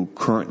do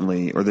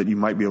currently, or that you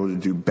might be able to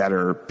do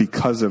better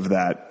because of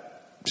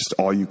that just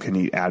all you can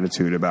eat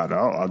attitude about,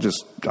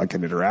 I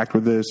can interact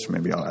with this.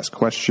 Maybe I'll ask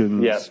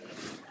questions. Yes.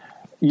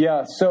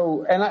 Yeah.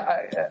 So, and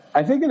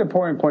I think an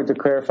important point to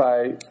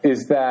clarify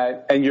is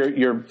that, and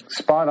you're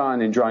spot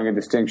on in drawing a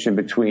distinction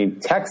between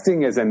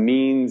texting as a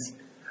means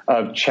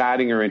of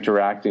chatting or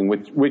interacting,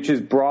 which is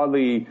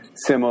broadly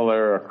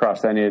similar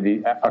across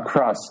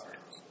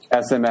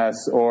SMS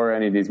or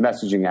any of these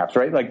messaging apps,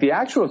 right? Like the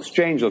actual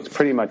exchange looks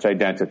pretty much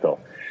identical.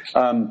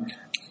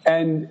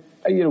 And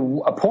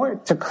a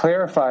point to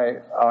clarify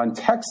on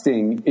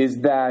texting is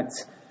that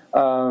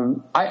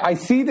I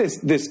see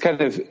this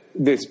kind of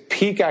this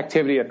peak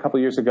activity a couple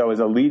years ago as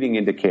a leading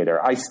indicator.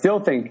 I still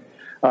think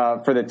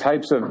for the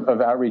types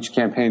of outreach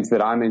campaigns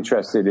that I'm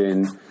interested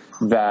in,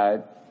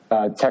 that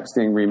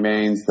texting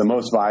remains the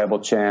most viable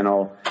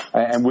channel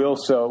and will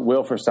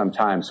for some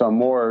time. So I'm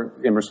more,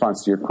 in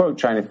response to your quote,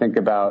 trying to think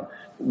about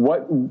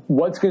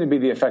what's going to be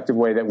the effective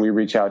way that we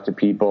reach out to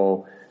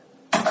people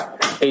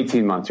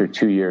 18 months or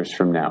 2 years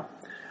from now.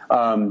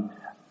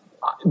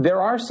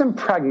 There are some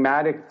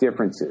pragmatic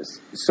differences.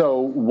 So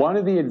one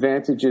of the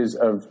advantages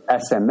of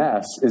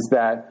SMS is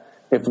that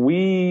if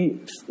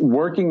we,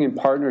 working in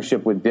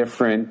partnership with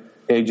different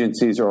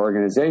agencies or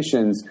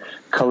organizations,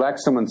 collect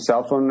someone's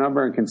cell phone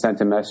number and consent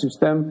to message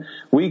them,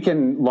 we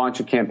can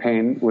launch a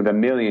campaign with 1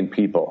 million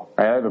people.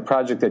 I have a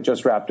project that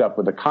just wrapped up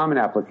with the Common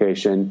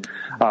Application.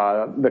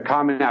 The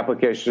Common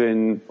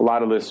Application, a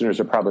lot of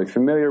listeners are probably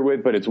familiar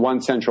with, but it's one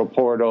central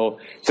portal.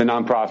 It's a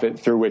nonprofit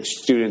through which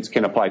students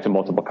can apply to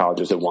multiple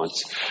colleges at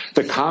once.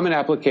 The Common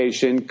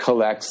Application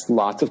collects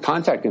lots of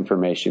contact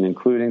information,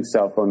 including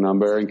cell phone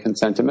number and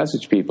consent to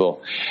message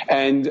people.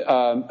 And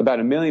about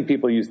 1 million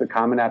people use the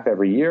Common App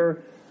every year.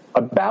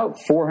 About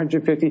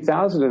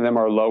 450,000 of them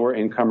are lower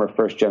income or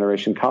first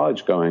generation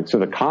college going. So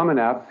the Common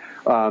App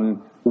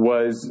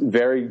was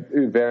very,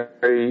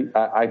 very,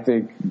 I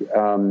think,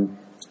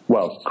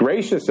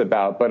 gracious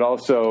about, but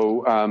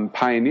also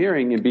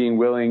pioneering and being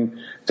willing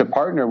to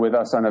partner with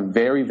us on a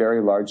very,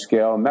 very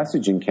large-scale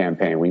messaging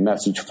campaign. We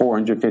messaged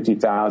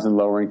 450,000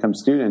 lower-income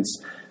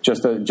students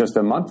just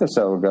a month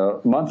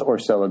or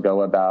so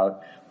ago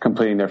about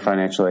completing their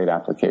financial aid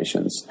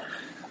applications.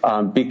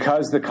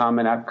 Because the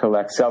Common App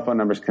collects cell phone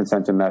numbers,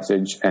 consent to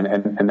message,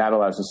 and that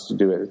allows us to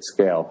do it at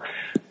scale.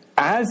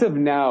 As of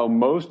now,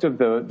 most of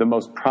the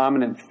most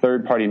prominent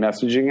third-party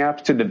messaging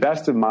apps, to the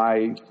best of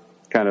my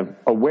kind of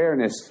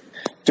awareness,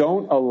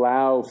 don't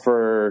allow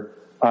for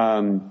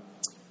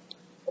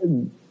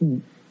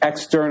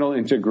external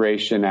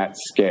integration at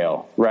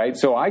scale, right?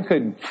 So I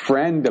could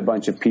friend a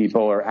bunch of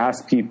people or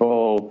ask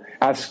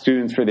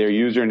students for their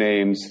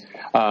usernames,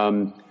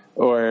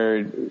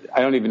 or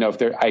I don't even know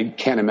if I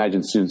can't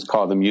imagine students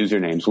call them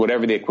usernames,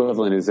 whatever the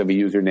equivalent is of a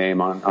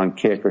username on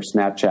Kik or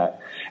Snapchat,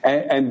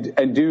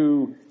 and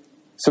do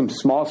some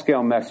small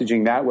scale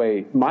messaging that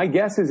way. My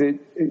guess is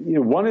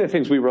one of the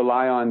things we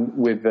rely on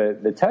with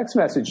the text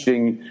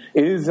messaging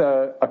is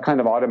a kind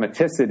of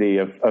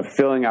automaticity of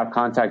filling out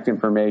contact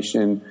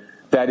information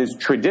that is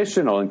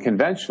traditional and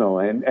conventional,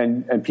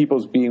 and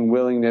people's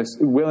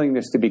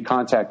willingness to be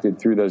contacted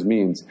through those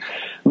means.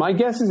 My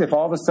guess is if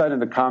all of a sudden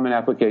the Common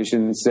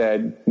application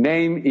said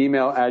name,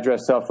 email,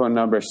 address, cell phone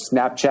number,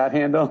 Snapchat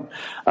handle,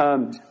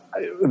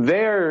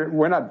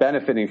 we're not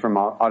benefiting from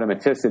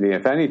automaticity.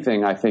 If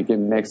anything, I think it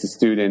makes a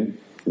student,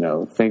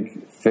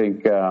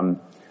 think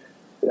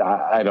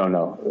I don't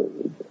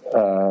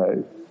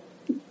know.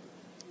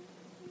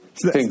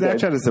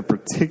 Snapchat is a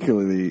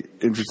particularly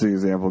interesting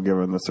example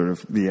given the sort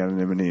of the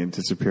anonymity and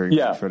disappearing.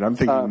 Yeah. I'm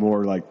thinking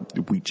more like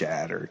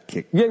WeChat or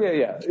Kik.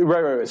 Yeah.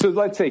 Right. So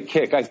let's say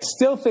Kik. I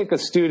still think a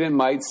student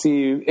might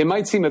seem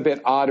a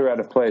bit odd or out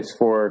of place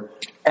for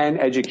an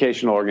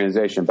educational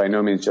organization, by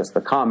no means just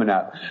the Common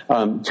App,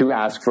 to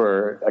ask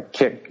for a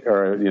Kik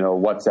or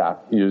WhatsApp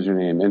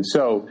username. And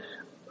so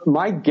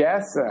my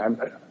guess,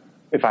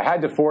 if I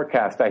had to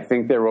forecast, I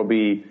think there will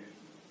be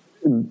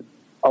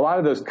a lot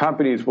of those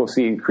companies will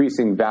see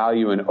increasing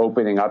value in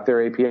opening up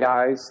their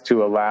APIs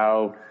to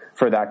allow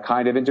for that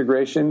kind of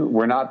integration.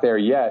 We're not there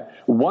yet.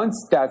 Once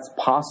that's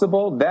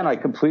possible, then I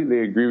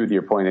completely agree with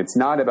your point. It's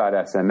not about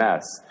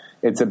SMS.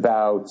 It's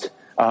about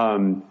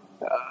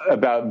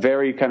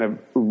very kind of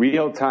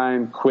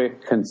real-time,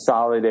 quick,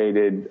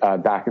 consolidated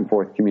back and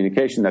forth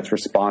communication that's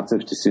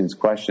responsive to students'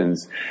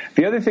 questions.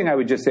 The other thing I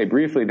would just say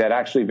briefly that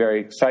actually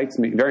very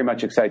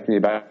much excites me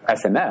about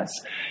SMS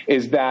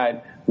is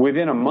that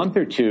within a month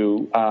or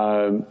two,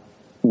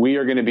 we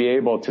are going to be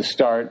able to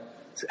start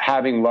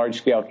having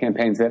large-scale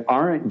campaigns that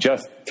aren't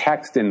just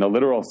text in the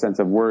literal sense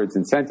of words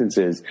and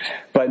sentences,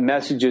 but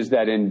messages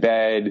that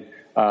embed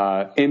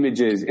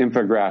images,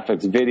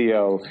 infographics,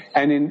 video,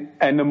 and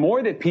the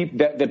more that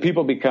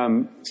people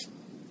become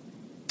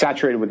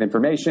saturated with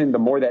information, the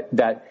more that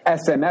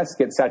SMS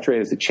gets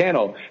saturated as a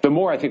channel, the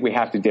more I think we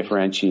have to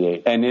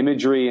differentiate. And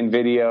imagery and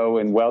video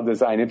and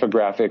well-designed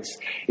infographics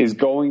is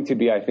going to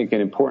be, I think, an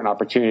important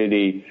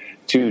opportunity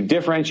to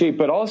differentiate,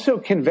 but also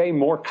convey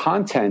more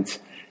content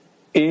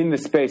in the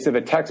space of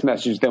a text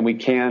message than we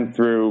can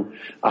through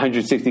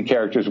 160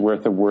 characters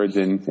worth of words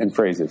and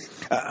phrases.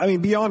 I mean,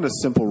 beyond a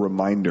simple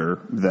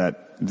reminder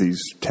that these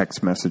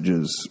text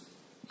messages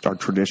are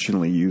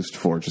traditionally used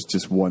for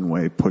just one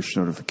way, push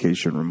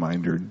notification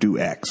reminder, do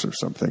X or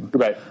something.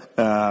 Right.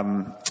 I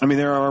mean,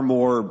 there are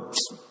more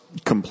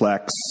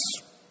complex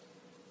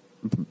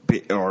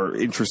or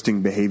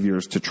interesting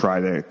behaviors to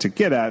try to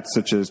get at,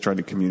 such as trying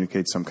to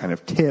communicate some kind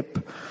of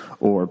tip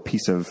or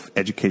piece of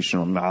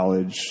educational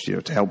knowledge,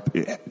 to help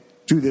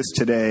do this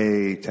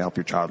today to help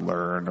your child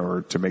learn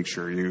or to make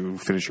sure you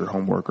finish your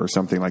homework or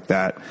something like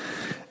that.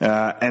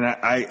 And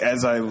I,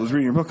 as I was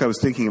reading your book, I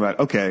was thinking about,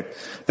 okay,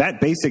 that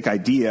basic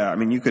idea, I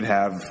mean, you could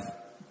have,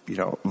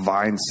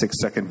 Vine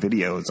 6-second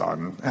videos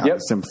on how to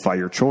simplify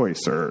your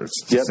choice, or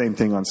it's the same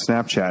thing on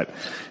Snapchat.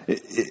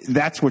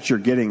 That's what you're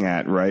getting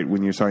at, right?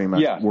 When you're talking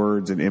about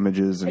words and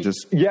images and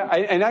just...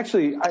 And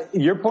actually,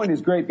 your point is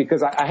great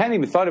because I hadn't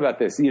even thought about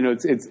this.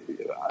 It's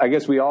I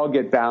guess we all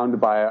get bound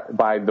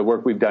by the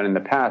work we've done in the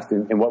past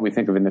and what we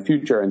think of in the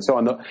future and so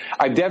on.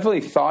 I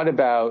definitely thought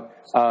about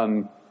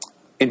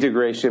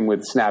integration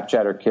with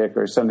Snapchat or Kik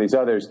or some of these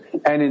others.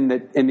 And in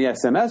the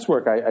SMS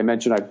work, I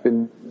mentioned I've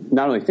been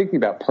not only thinking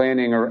about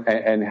planning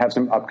and have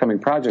some upcoming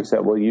projects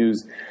that will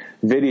use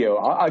video.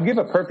 I'll give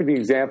a perfect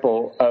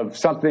example of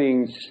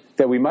something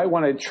that we might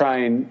want to try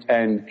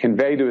and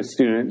convey to a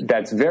student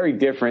that's very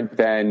different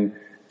than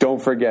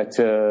don't forget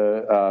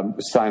to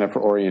sign up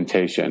for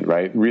orientation,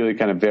 right? Really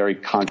kind of very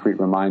concrete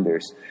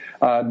reminders.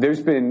 There's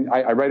been,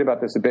 I write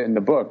about this a bit in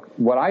the book,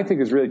 what I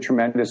think is really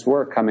tremendous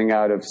work coming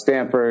out of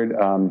Stanford.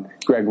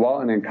 Greg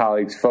Walton and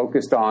colleagues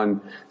focused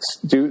on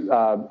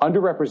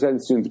underrepresented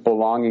students'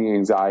 belonging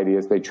anxiety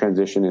as they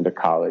transition into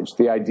college.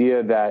 The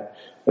idea that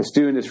a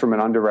student is from an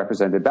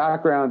underrepresented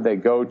background, they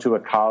go to a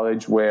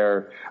college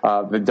where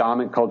the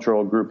dominant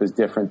cultural group is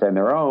different than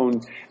their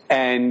own,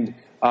 and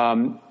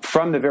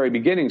from the very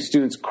beginning,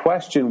 students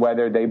question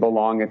whether they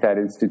belong at that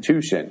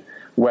institution.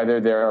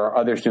 whether there are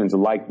other students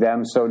like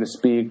them, so to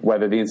speak,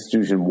 whether the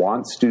institution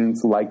wants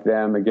students like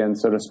them, again,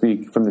 so to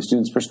speak, from the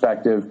student's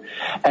perspective,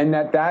 and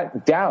that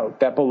doubt,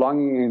 that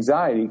belonging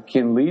anxiety,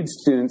 can lead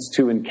students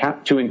to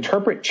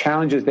interpret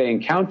challenges they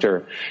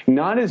encounter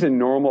not as a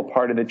normal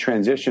part of the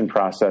transition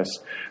process,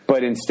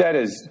 but instead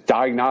as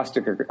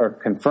diagnostic or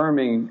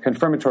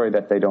confirmatory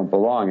that they don't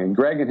belong. And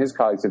Greg and his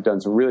colleagues have done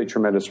some really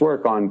tremendous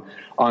work on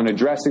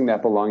addressing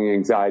that belonging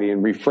anxiety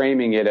and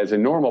reframing it as a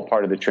normal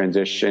part of the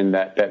transition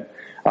that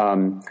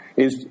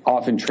is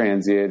often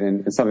transient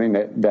and something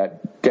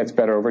that gets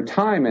better over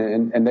time.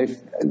 And they've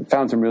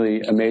found some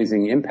really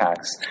amazing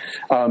impacts.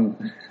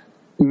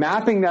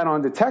 Mapping that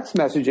onto text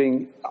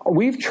messaging,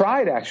 we've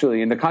tried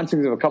actually in the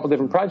context of a couple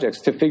different projects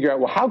to figure out,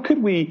 well, how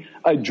could we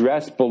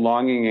address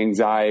belonging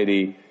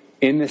anxiety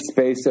in the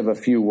space of a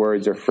few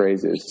words or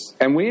phrases?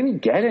 And we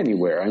didn't get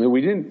anywhere. I mean,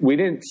 we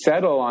didn't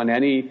settle on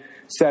any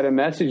set of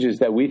messages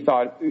that we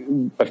thought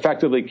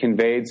effectively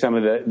conveyed some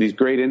of these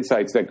great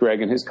insights that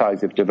Greg and his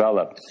colleagues have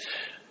developed.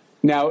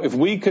 Now, if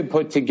we could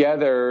put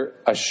together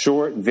a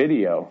short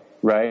video,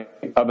 right,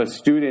 of a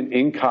student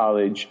in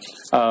college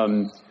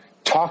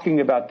talking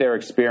about their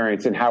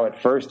experience and how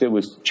at first it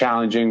was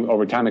challenging,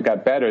 over time it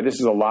got better. This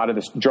is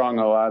drawing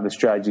a lot of the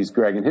strategies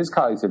Greg and his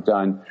colleagues have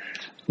done.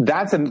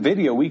 That's a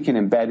video we can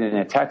embed in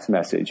a text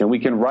message, and we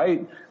can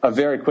write a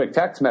very quick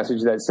text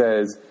message that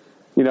says,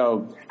 you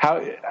know,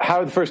 how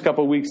are the first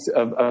couple of weeks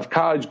of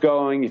college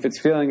going? If it's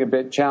feeling a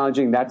bit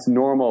challenging, that's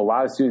normal. A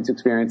lot of students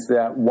experience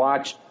that.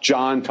 Watch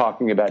John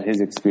talking about his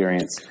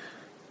experience.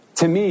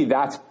 To me,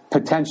 that's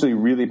potentially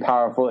really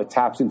powerful. It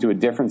taps into a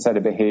different set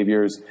of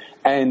behaviors.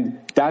 And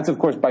that's, of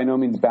course, by no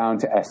means bound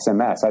to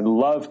SMS. I'd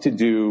love to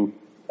do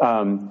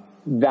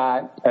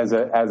that as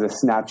a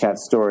Snapchat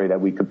story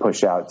that we could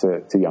push out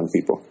to young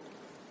people.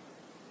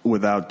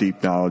 Without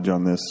deep knowledge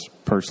on this,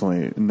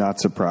 personally,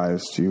 not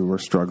surprised you were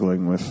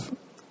struggling with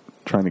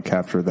trying to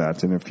capture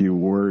that in a few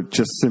words,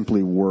 just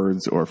simply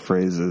words or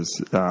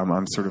phrases.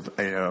 I'm sort of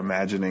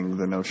imagining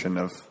the notion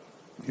of,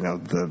 you know,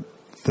 the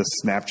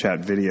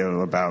Snapchat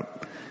video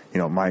about, you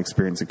know, my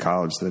experience in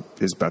college that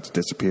is about to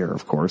disappear,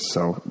 of course.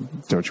 So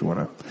don't you want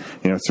to,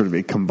 you know, sort of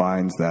it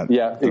combines that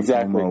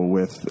exactly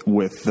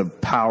with the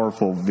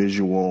powerful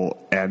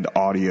visual and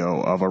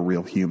audio of a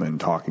real human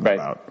talking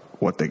about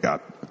what they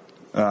got.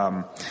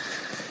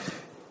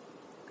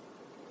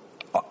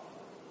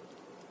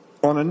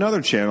 On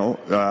another channel,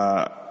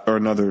 or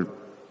another,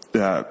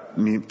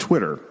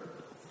 Twitter.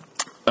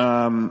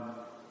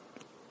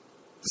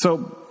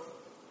 So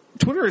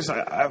Twitter is,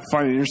 I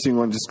find it an interesting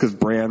one just because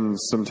brands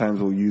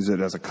sometimes will use it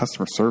as a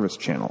customer service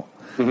channel.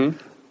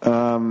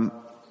 Mm-hmm.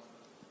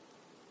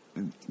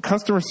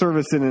 Customer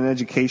service in an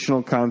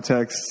educational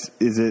context,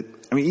 is it,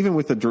 I mean, even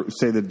with the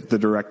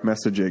direct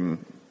messaging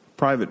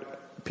private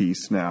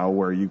piece now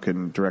where you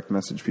can direct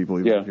message people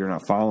even if you're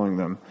not following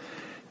them.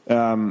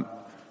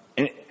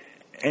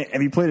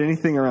 Have you played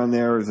anything around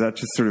there, or is that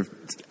just sort of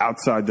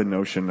outside the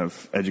notion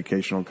of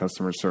educational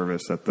customer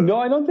service? No,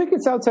 I don't think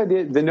it's outside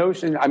the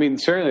notion. I mean,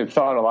 certainly I've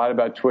thought a lot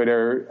about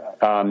Twitter.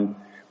 Back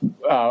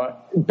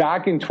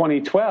in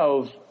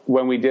 2012,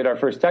 when we did our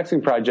first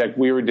texting project,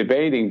 we were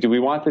debating, do we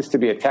want this to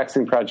be a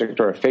texting project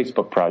or a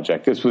Facebook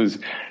project? This was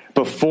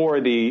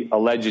before the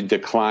alleged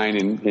decline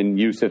in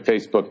use of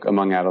Facebook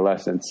among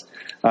adolescents.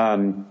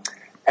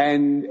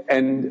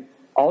 And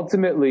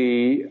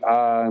ultimately,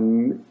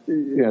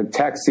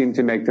 text seemed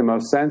to make the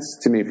most sense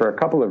to me for a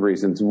couple of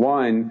reasons.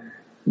 One,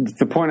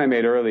 the point I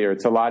made earlier,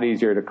 it's a lot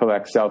easier to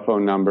collect cell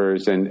phone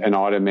numbers and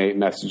automate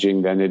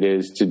messaging than it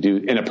is to do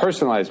in a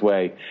personalized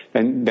way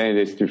than it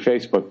is through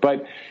Facebook.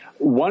 But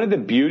one of the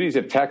beauties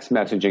of text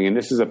messaging, and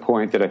this is a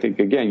point that I think,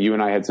 again, you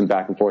and I had some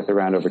back and forth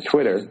around over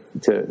Twitter,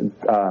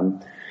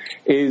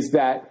 is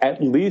that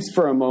at least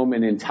for a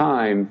moment in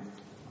time,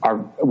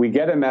 we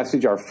get a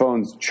message, our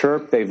phones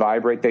chirp, they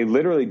vibrate, they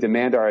literally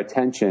demand our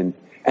attention,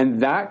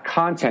 and that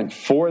content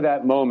for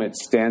that moment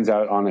stands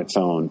out on its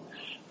own.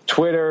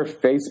 Twitter,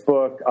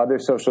 Facebook, other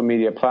social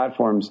media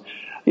platforms,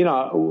 you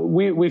know,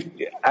 we've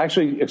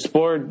actually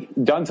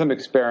done some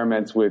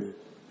experiments with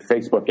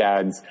Facebook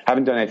ads,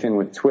 haven't done anything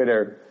with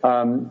Twitter.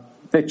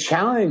 The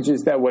challenge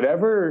is that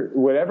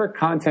whatever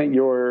content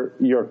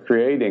you're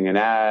creating, an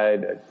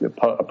ad,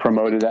 a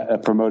promoted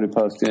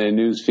post in a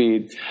news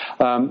feed,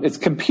 it's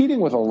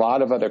competing with a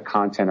lot of other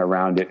content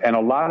around it, and a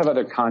lot of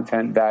other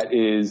content that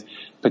is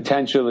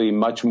potentially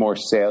much more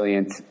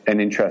salient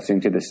and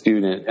interesting to the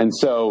student. And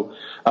so,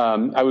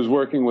 I was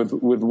working with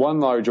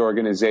one large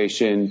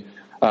organization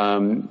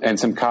and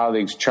some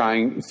colleagues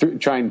trying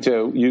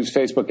to use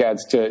Facebook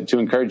ads to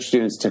encourage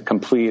students to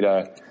complete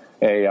an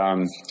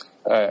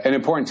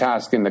important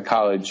task in the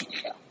college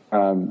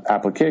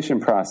application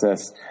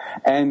process.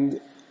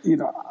 And, you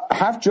know,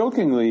 half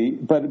jokingly,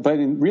 but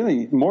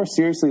really more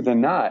seriously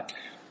than not,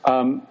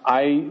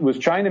 I was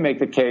trying to make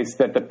the case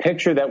that the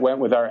picture that went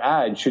with our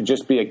ad should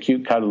just be a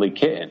cute, cuddly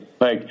kitten.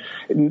 Like,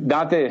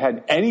 not that it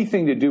had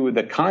anything to do with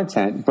the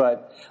content,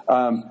 but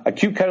a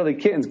cute, cuddly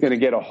kitten is going to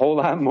get a whole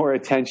lot more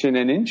attention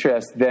and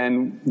interest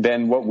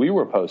than what we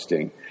were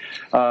posting.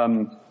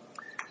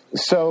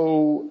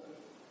 So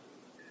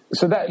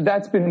So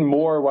that's been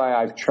more why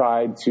I've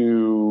tried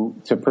to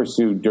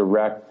pursue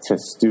direct to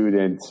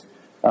student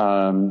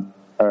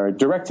or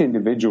direct to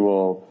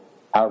individual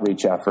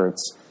outreach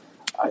efforts.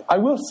 I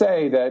will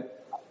say that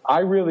I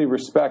really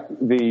respect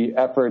the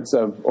efforts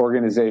of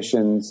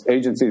organizations,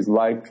 agencies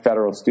like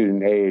Federal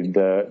Student Aid,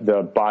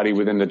 the body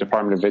within the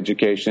Department of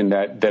Education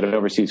that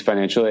oversees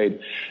financial aid.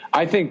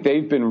 I think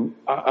they've been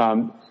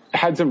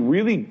had some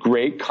really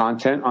great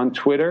content on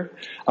Twitter,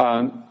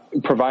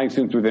 providing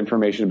students with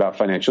information about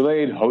financial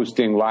aid,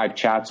 hosting live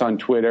chats on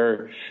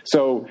Twitter.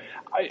 So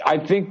I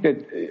think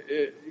that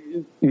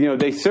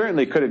they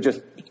certainly could have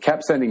just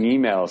kept sending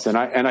emails, and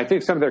I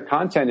think some of their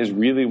content is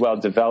really well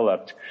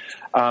developed.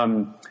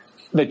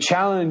 The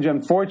challenge,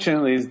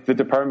 unfortunately, is the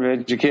Department of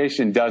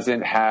Education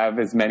doesn't have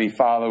as many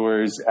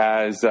followers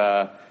as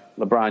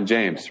LeBron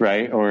James,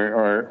 right?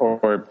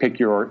 Or pick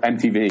your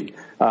MTV.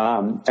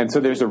 And so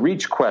there's a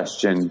reach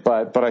question,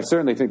 but I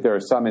certainly think there are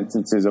some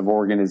instances of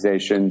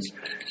organizations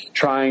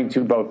trying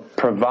to both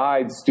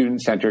provide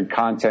student-centered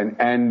content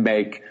and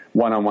make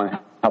one-on-one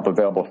help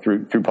available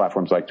through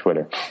platforms like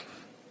Twitter.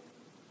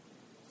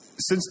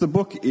 Since the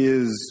book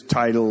is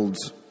titled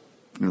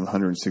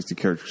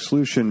 160-character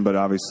solution, but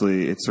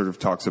obviously it sort of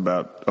talks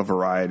about a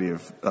variety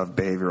of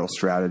behavioral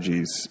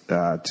strategies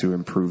to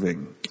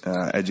improving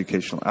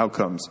educational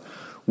outcomes.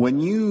 When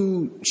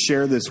you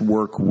share this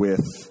work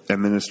with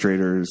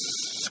administrators,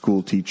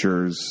 school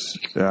teachers,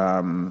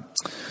 how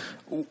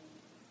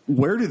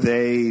do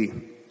they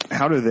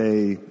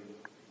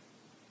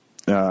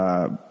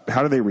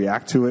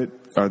react to it?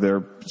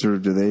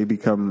 Do they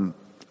become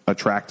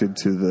attracted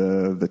to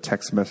the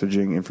text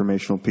messaging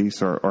informational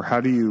piece, or how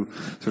do you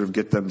sort of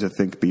get them to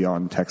think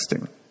beyond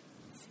texting?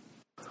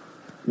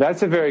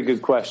 That's a very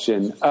good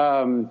question.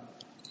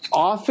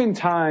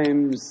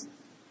 Oftentimes,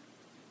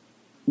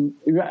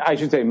 I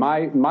should say,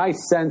 my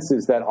sense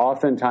is that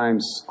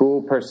oftentimes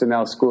school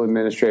personnel, school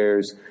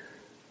administrators,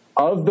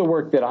 of the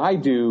work that I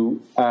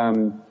do,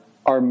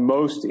 are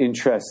most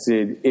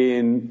interested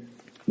in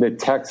the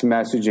text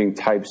messaging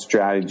type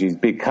strategies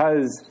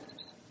because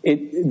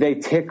they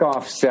tick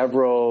off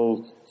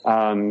several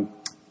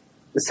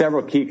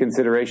key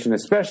considerations,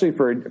 especially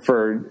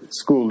for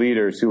school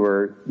leaders who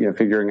are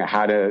figuring out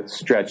how to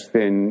stretch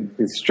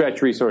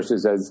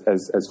resources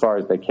as far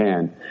as they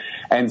can.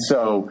 And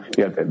so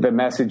the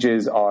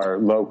messages are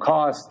low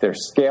cost, they're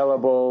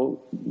scalable.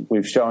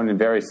 We've shown in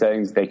various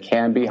settings they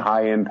can be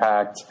high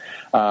impact,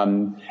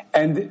 and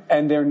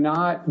they're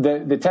not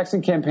the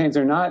texting campaigns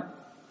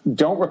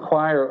don't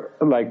require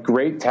like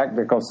great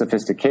technical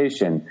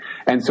sophistication.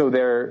 And so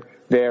they're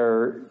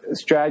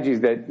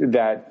strategies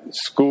that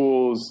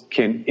schools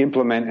can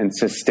implement and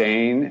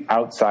sustain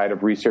outside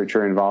of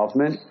researcher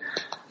involvement.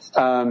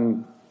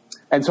 And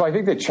so I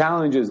think the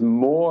challenge is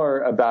more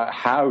about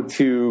how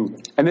to,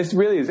 and this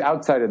really is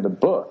outside of the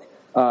book,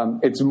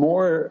 it's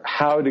more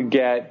how to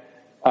get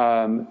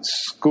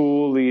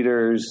school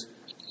leaders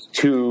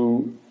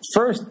to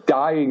first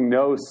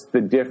diagnose the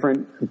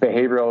different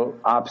behavioral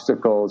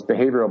obstacles,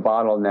 behavioral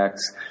bottlenecks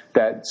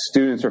that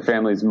students or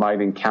families might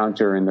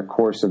encounter in the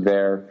course of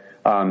their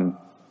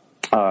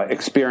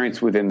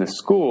experience within the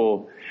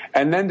school,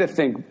 and then to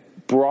think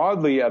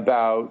broadly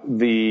about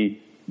the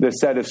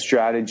set of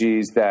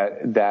strategies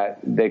that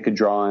they could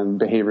draw on,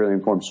 behaviorally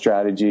informed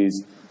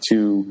strategies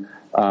to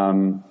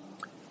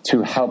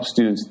help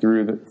students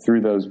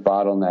through those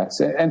bottlenecks.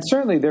 And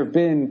certainly there have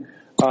been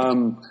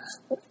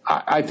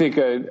I think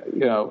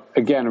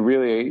again, a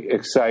really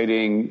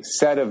exciting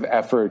set of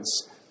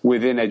efforts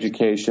within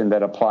education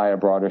that apply a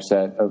broader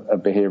set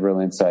of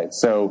behavioral insights.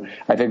 So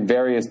I think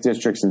various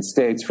districts and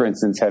states, for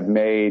instance, have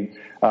made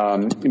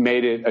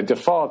it a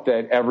default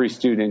that every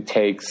student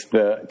takes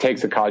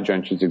a college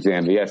entrance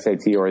exam, the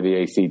SAT or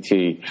the ACT.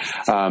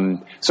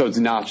 So it's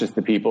not just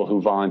the people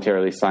who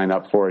voluntarily sign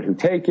up for it who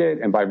take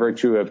it. And by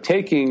virtue of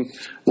taking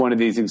one of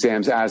these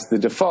exams as the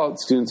default,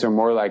 students are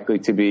more likely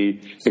to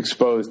be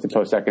exposed to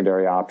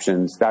post-secondary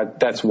options.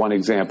 That's one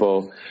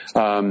example.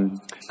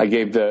 I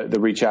gave the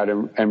reach out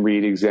and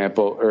read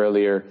example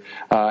earlier.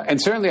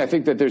 And certainly I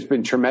think that there's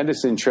been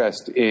tremendous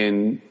interest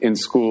in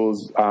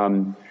schools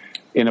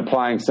in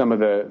applying some of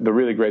the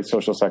really great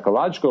social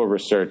psychological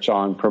research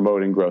on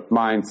promoting growth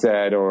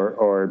mindset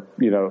or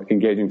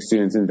engaging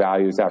students in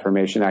values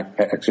affirmation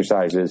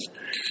exercises.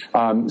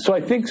 So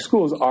I think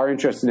schools are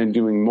interested in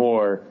doing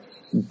more,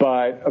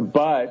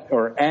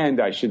 and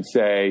I should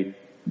say,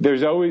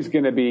 there's always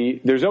going to be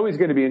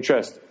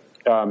interest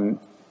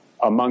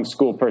among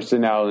school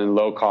personnel in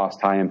low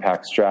cost, high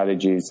impact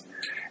strategies.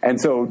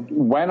 And so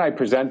when I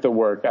present the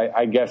work,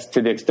 I guess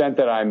to the extent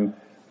that I'm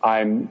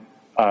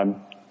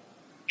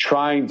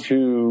trying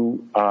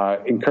to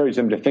encourage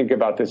them to think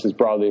about this as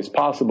broadly as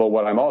possible,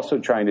 what I'm also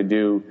trying to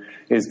do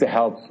is to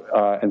help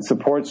and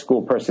support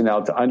school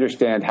personnel to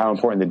understand how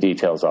important the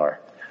details are.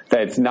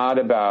 That it's not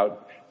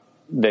about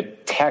the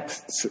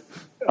texts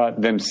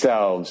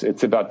themselves,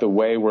 it's about the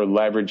way we're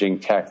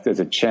leveraging text as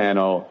a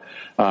channel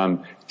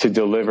to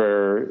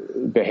deliver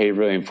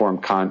behaviorally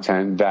informed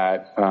content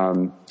that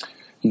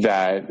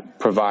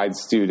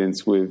provides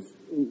students with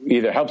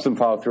either helps them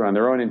follow through on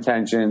their own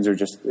intentions or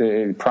just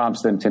it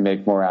prompts them to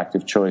make more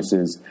active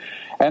choices.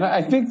 And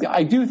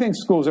I do think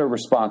schools are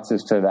responsive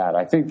to that.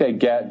 I think they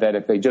get that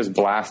if they just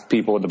blast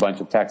people with a bunch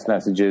of text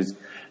messages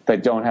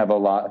that don't have a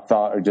lot of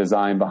thought or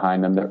design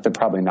behind them, they're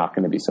probably not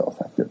going to be so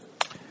effective.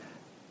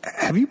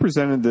 Have you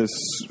presented this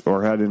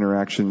or had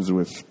interactions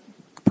with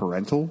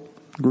parental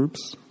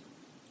groups?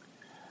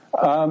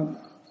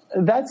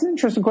 That's an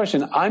interesting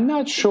question. I'm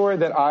not sure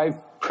that I've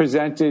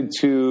presented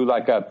to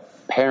like a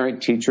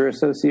parent-teacher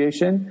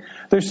association.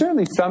 There's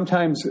certainly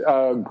sometimes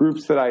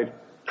groups that I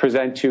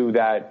present to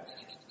that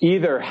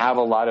either have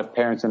a lot of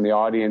parents in the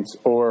audience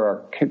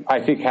or I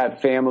think have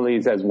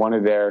families as one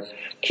of their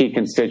key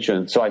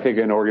constituents. So I think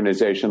an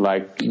organization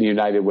like the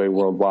United Way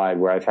Worldwide,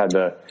 where I've had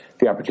the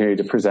opportunity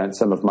to present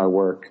some of my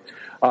work.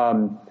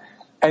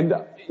 And,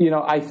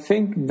 I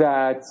think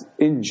that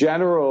in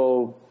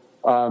general,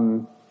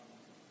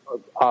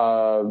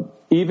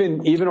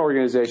 even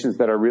organizations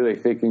that are really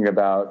thinking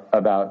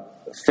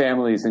about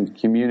families and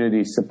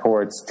community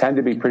supports tend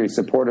to be pretty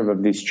supportive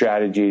of these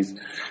strategies.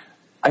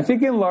 I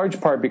think in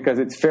large part because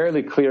it's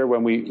fairly clear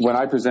when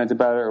I present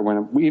about it or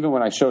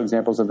when I show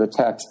examples of the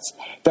texts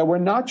that we're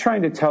not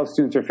trying to tell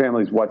students or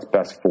families what's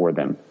best for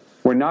them.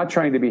 We're not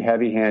trying to be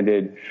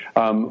heavy-handed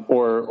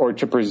or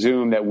to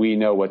presume that we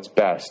know what's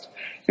best.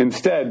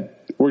 Instead,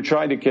 we're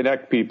trying to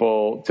connect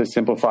people to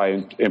simplify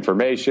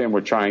information.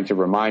 We're trying to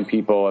remind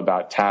people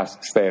about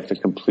tasks they have to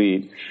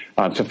complete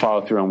to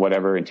follow through on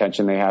whatever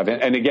intention they have.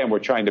 And again, we're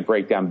trying to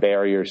break down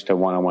barriers to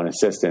one-on-one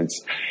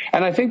assistance.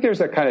 And I think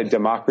there's a kind of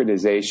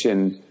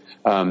democratization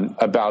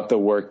about the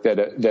work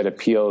that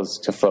appeals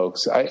to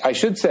folks. I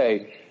should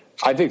say,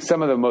 I think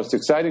some of the most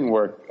exciting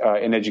work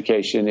in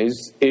education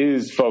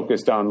is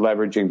focused on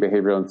leveraging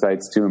behavioral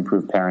insights to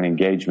improve parent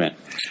engagement.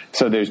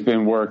 So there's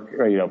been work,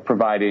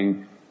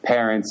 providing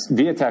parents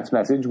via text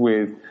message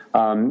with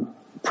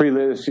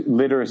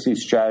pre-literacy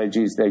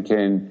strategies they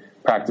can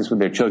practice with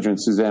their children.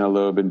 Susanna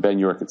Loeb and Ben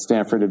York at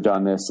Stanford have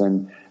done this,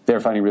 and they're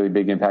finding really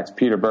big impacts.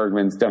 Peter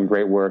Bergman's done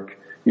great work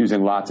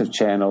using lots of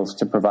channels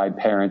to provide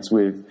parents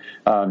with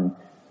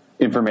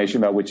information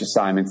about which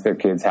assignments their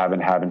kids have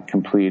and haven't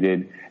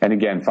completed. And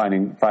again,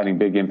 finding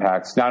big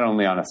impacts, not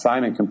only on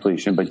assignment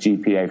completion, but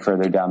GPA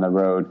further down the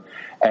road.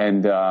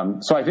 And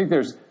so I think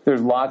there's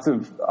lots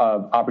of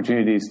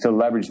opportunities to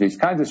leverage these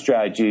kinds of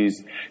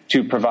strategies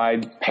to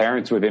provide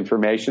parents with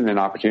information and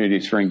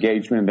opportunities for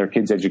engagement in their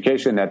kids'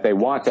 education that they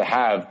want to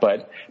have,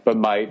 but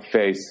might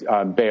face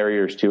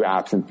barriers to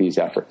absent these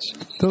efforts.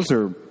 Those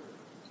are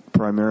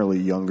primarily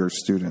younger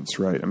students,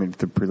 right? I mean,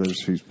 the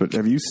pre-literacy, but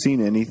have you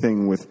seen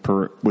anything with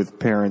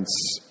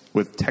parents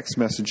with text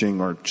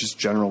messaging or just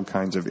general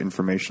kinds of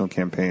informational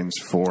campaigns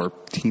for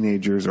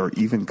teenagers or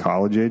even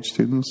college-age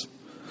students?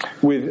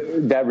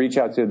 With that reach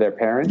out to their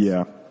parents?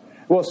 Yeah.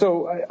 Well,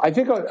 so I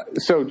think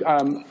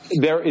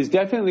there is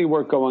definitely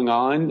work going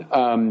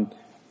on.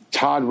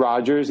 Todd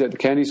Rogers at the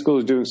Kennedy School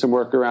is doing some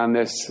work around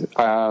this.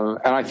 And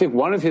I think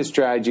one of his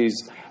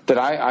strategies that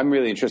I'm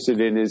really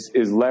interested in is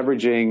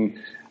leveraging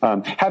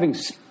having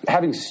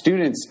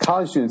students,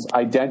 college students,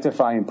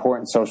 identify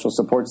important social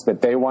supports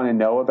that they want to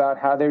know about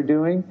how they're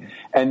doing,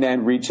 and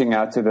then reaching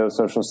out to those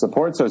social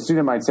supports. So a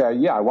student might say,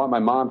 yeah, I want my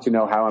mom to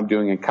know how I'm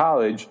doing in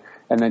college.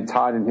 And then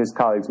Todd and his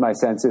colleagues, my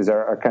sense is,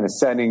 are kind of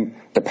sending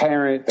the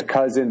parent, the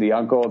cousin, the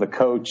uncle, the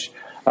coach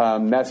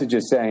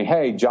messages saying,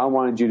 hey, John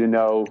wanted you to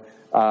know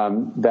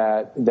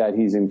that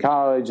he's in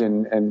college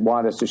and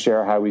want us to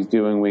share how he's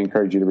doing. We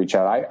encourage you to reach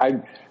out.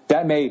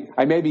 I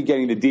may be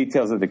getting the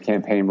details of the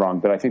campaign wrong,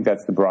 but I think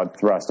that's the broad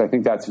thrust. I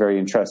think that's very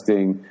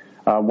interesting.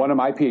 One of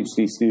my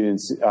PhD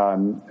students,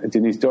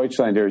 Denise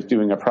Deutschlander, is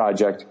doing a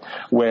project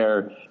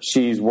where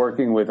she's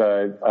working with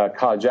a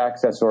college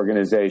access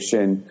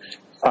organization,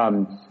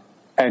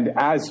 and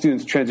as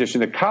students transition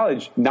to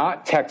college,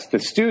 not text the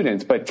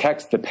students, but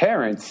text the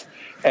parents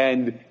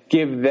and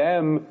give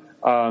them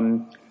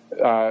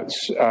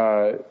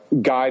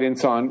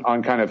guidance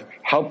on kind of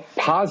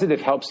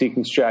positive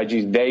help-seeking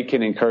strategies they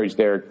can encourage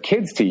their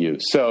kids to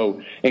use.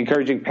 So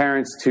encouraging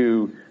parents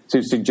to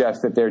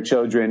suggest that their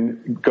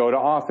children go to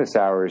office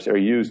hours or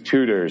use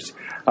tutors,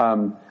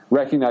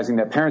 recognizing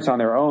that parents on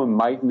their own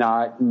might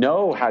not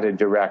know how to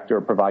direct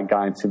or provide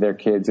guidance to their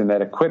kids, and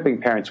that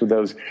equipping parents with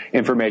those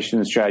information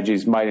and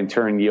strategies might in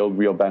turn yield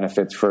real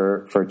benefits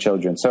for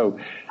children. So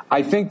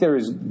I think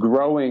there's a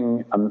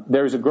growing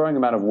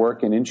amount of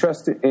work and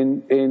interest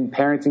in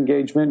parent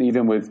engagement,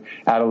 even with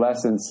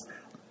adolescents.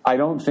 I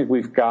don't think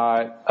we've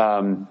got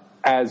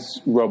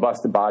as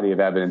robust a body of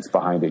evidence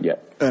behind it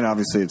yet. And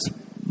obviously it's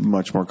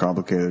much more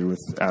complicated with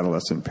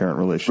adolescent-parent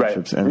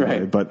relationships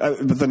anyway. Right.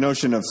 But the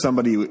notion of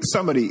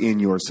somebody in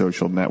your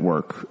social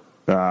network,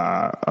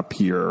 a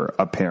peer,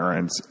 a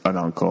parent, an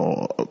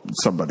uncle,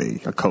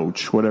 somebody, a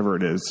coach, whatever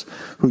it is,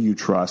 who you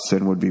trust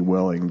and would be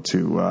willing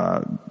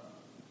to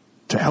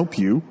help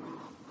you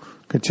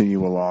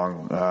continue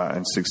along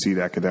and succeed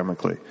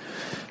academically.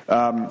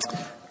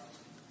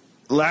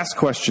 Last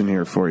question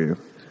here for you.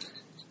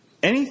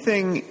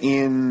 Anything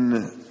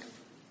in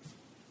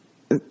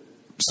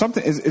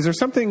something? Is there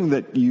something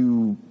that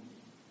you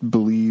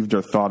believed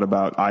or thought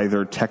about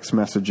either text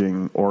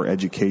messaging or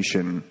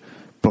education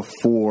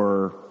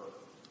before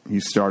you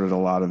started a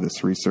lot of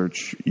this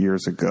research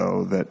years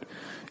ago that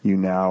you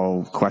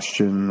now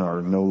question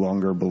or no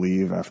longer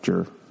believe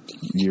after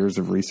years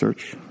of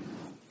research?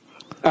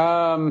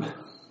 That's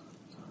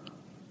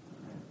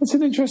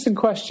an interesting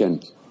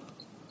question.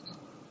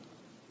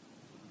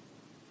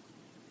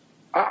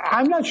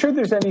 I'm not sure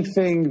there's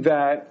anything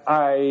that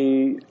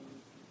I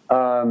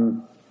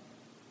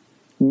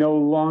no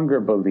longer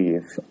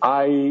believe.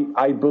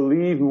 I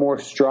believe more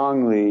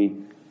strongly,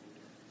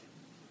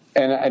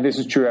 and this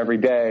is true every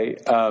day,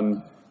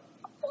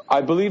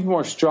 I believe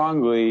more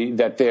strongly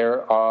that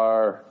there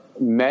are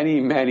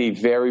many, many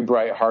very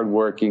bright,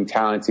 hardworking,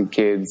 talented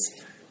kids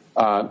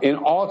in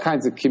all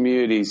kinds of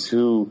communities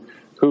whose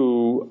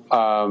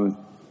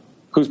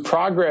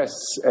progress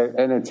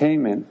and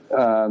attainment,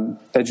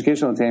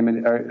 educational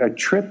attainment, are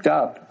tripped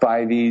up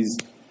by these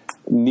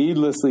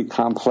needlessly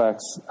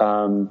complex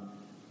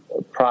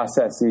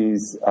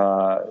processes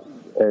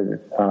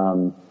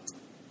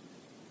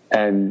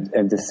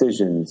and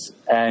decisions.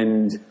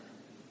 And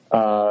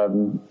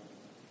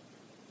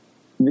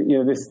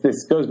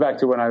this goes back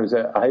to when I was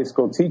a high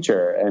school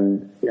teacher,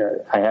 and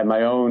I had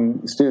my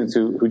own students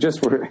who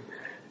just were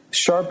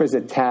sharp as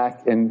a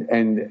tack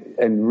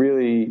and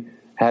really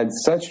had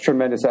such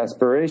tremendous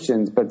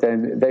aspirations, but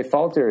then they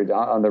faltered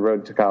on the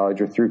road to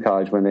college or through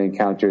college when they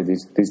encountered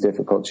these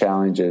difficult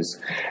challenges.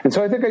 And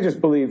so I think I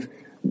just believe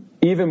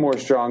even more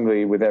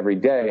strongly with every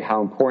day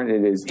how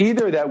important it is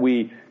either that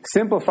we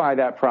simplify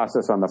that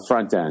process on the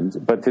front end,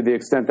 but to the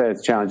extent that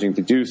it's challenging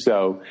to do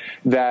so,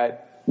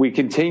 that we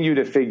continue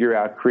to figure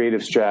out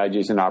creative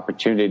strategies and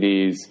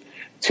opportunities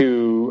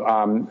to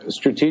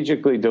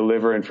strategically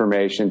deliver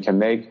information, to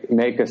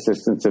make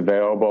assistance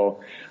available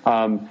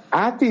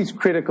at these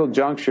critical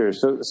junctures,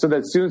 so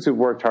that students who've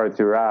worked hard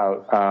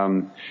throughout,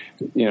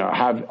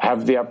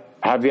 have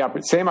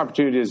the same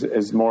opportunities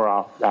as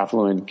more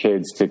affluent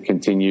kids to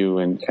continue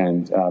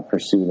and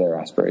pursue their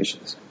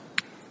aspirations.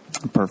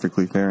 A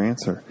perfectly fair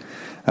answer.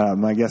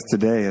 My guest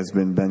today has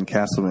been Ben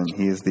Castleman.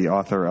 He is the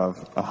author of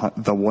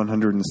The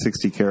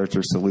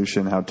 160-Character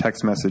Solution, How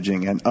Text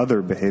Messaging and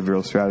Other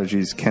Behavioral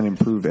Strategies Can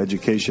Improve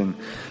Education.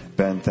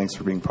 Ben, thanks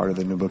for being part of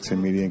the New Books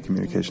in Media and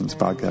Communications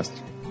podcast.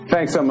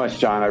 Thanks so much,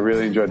 John. I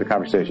really enjoyed the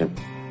conversation.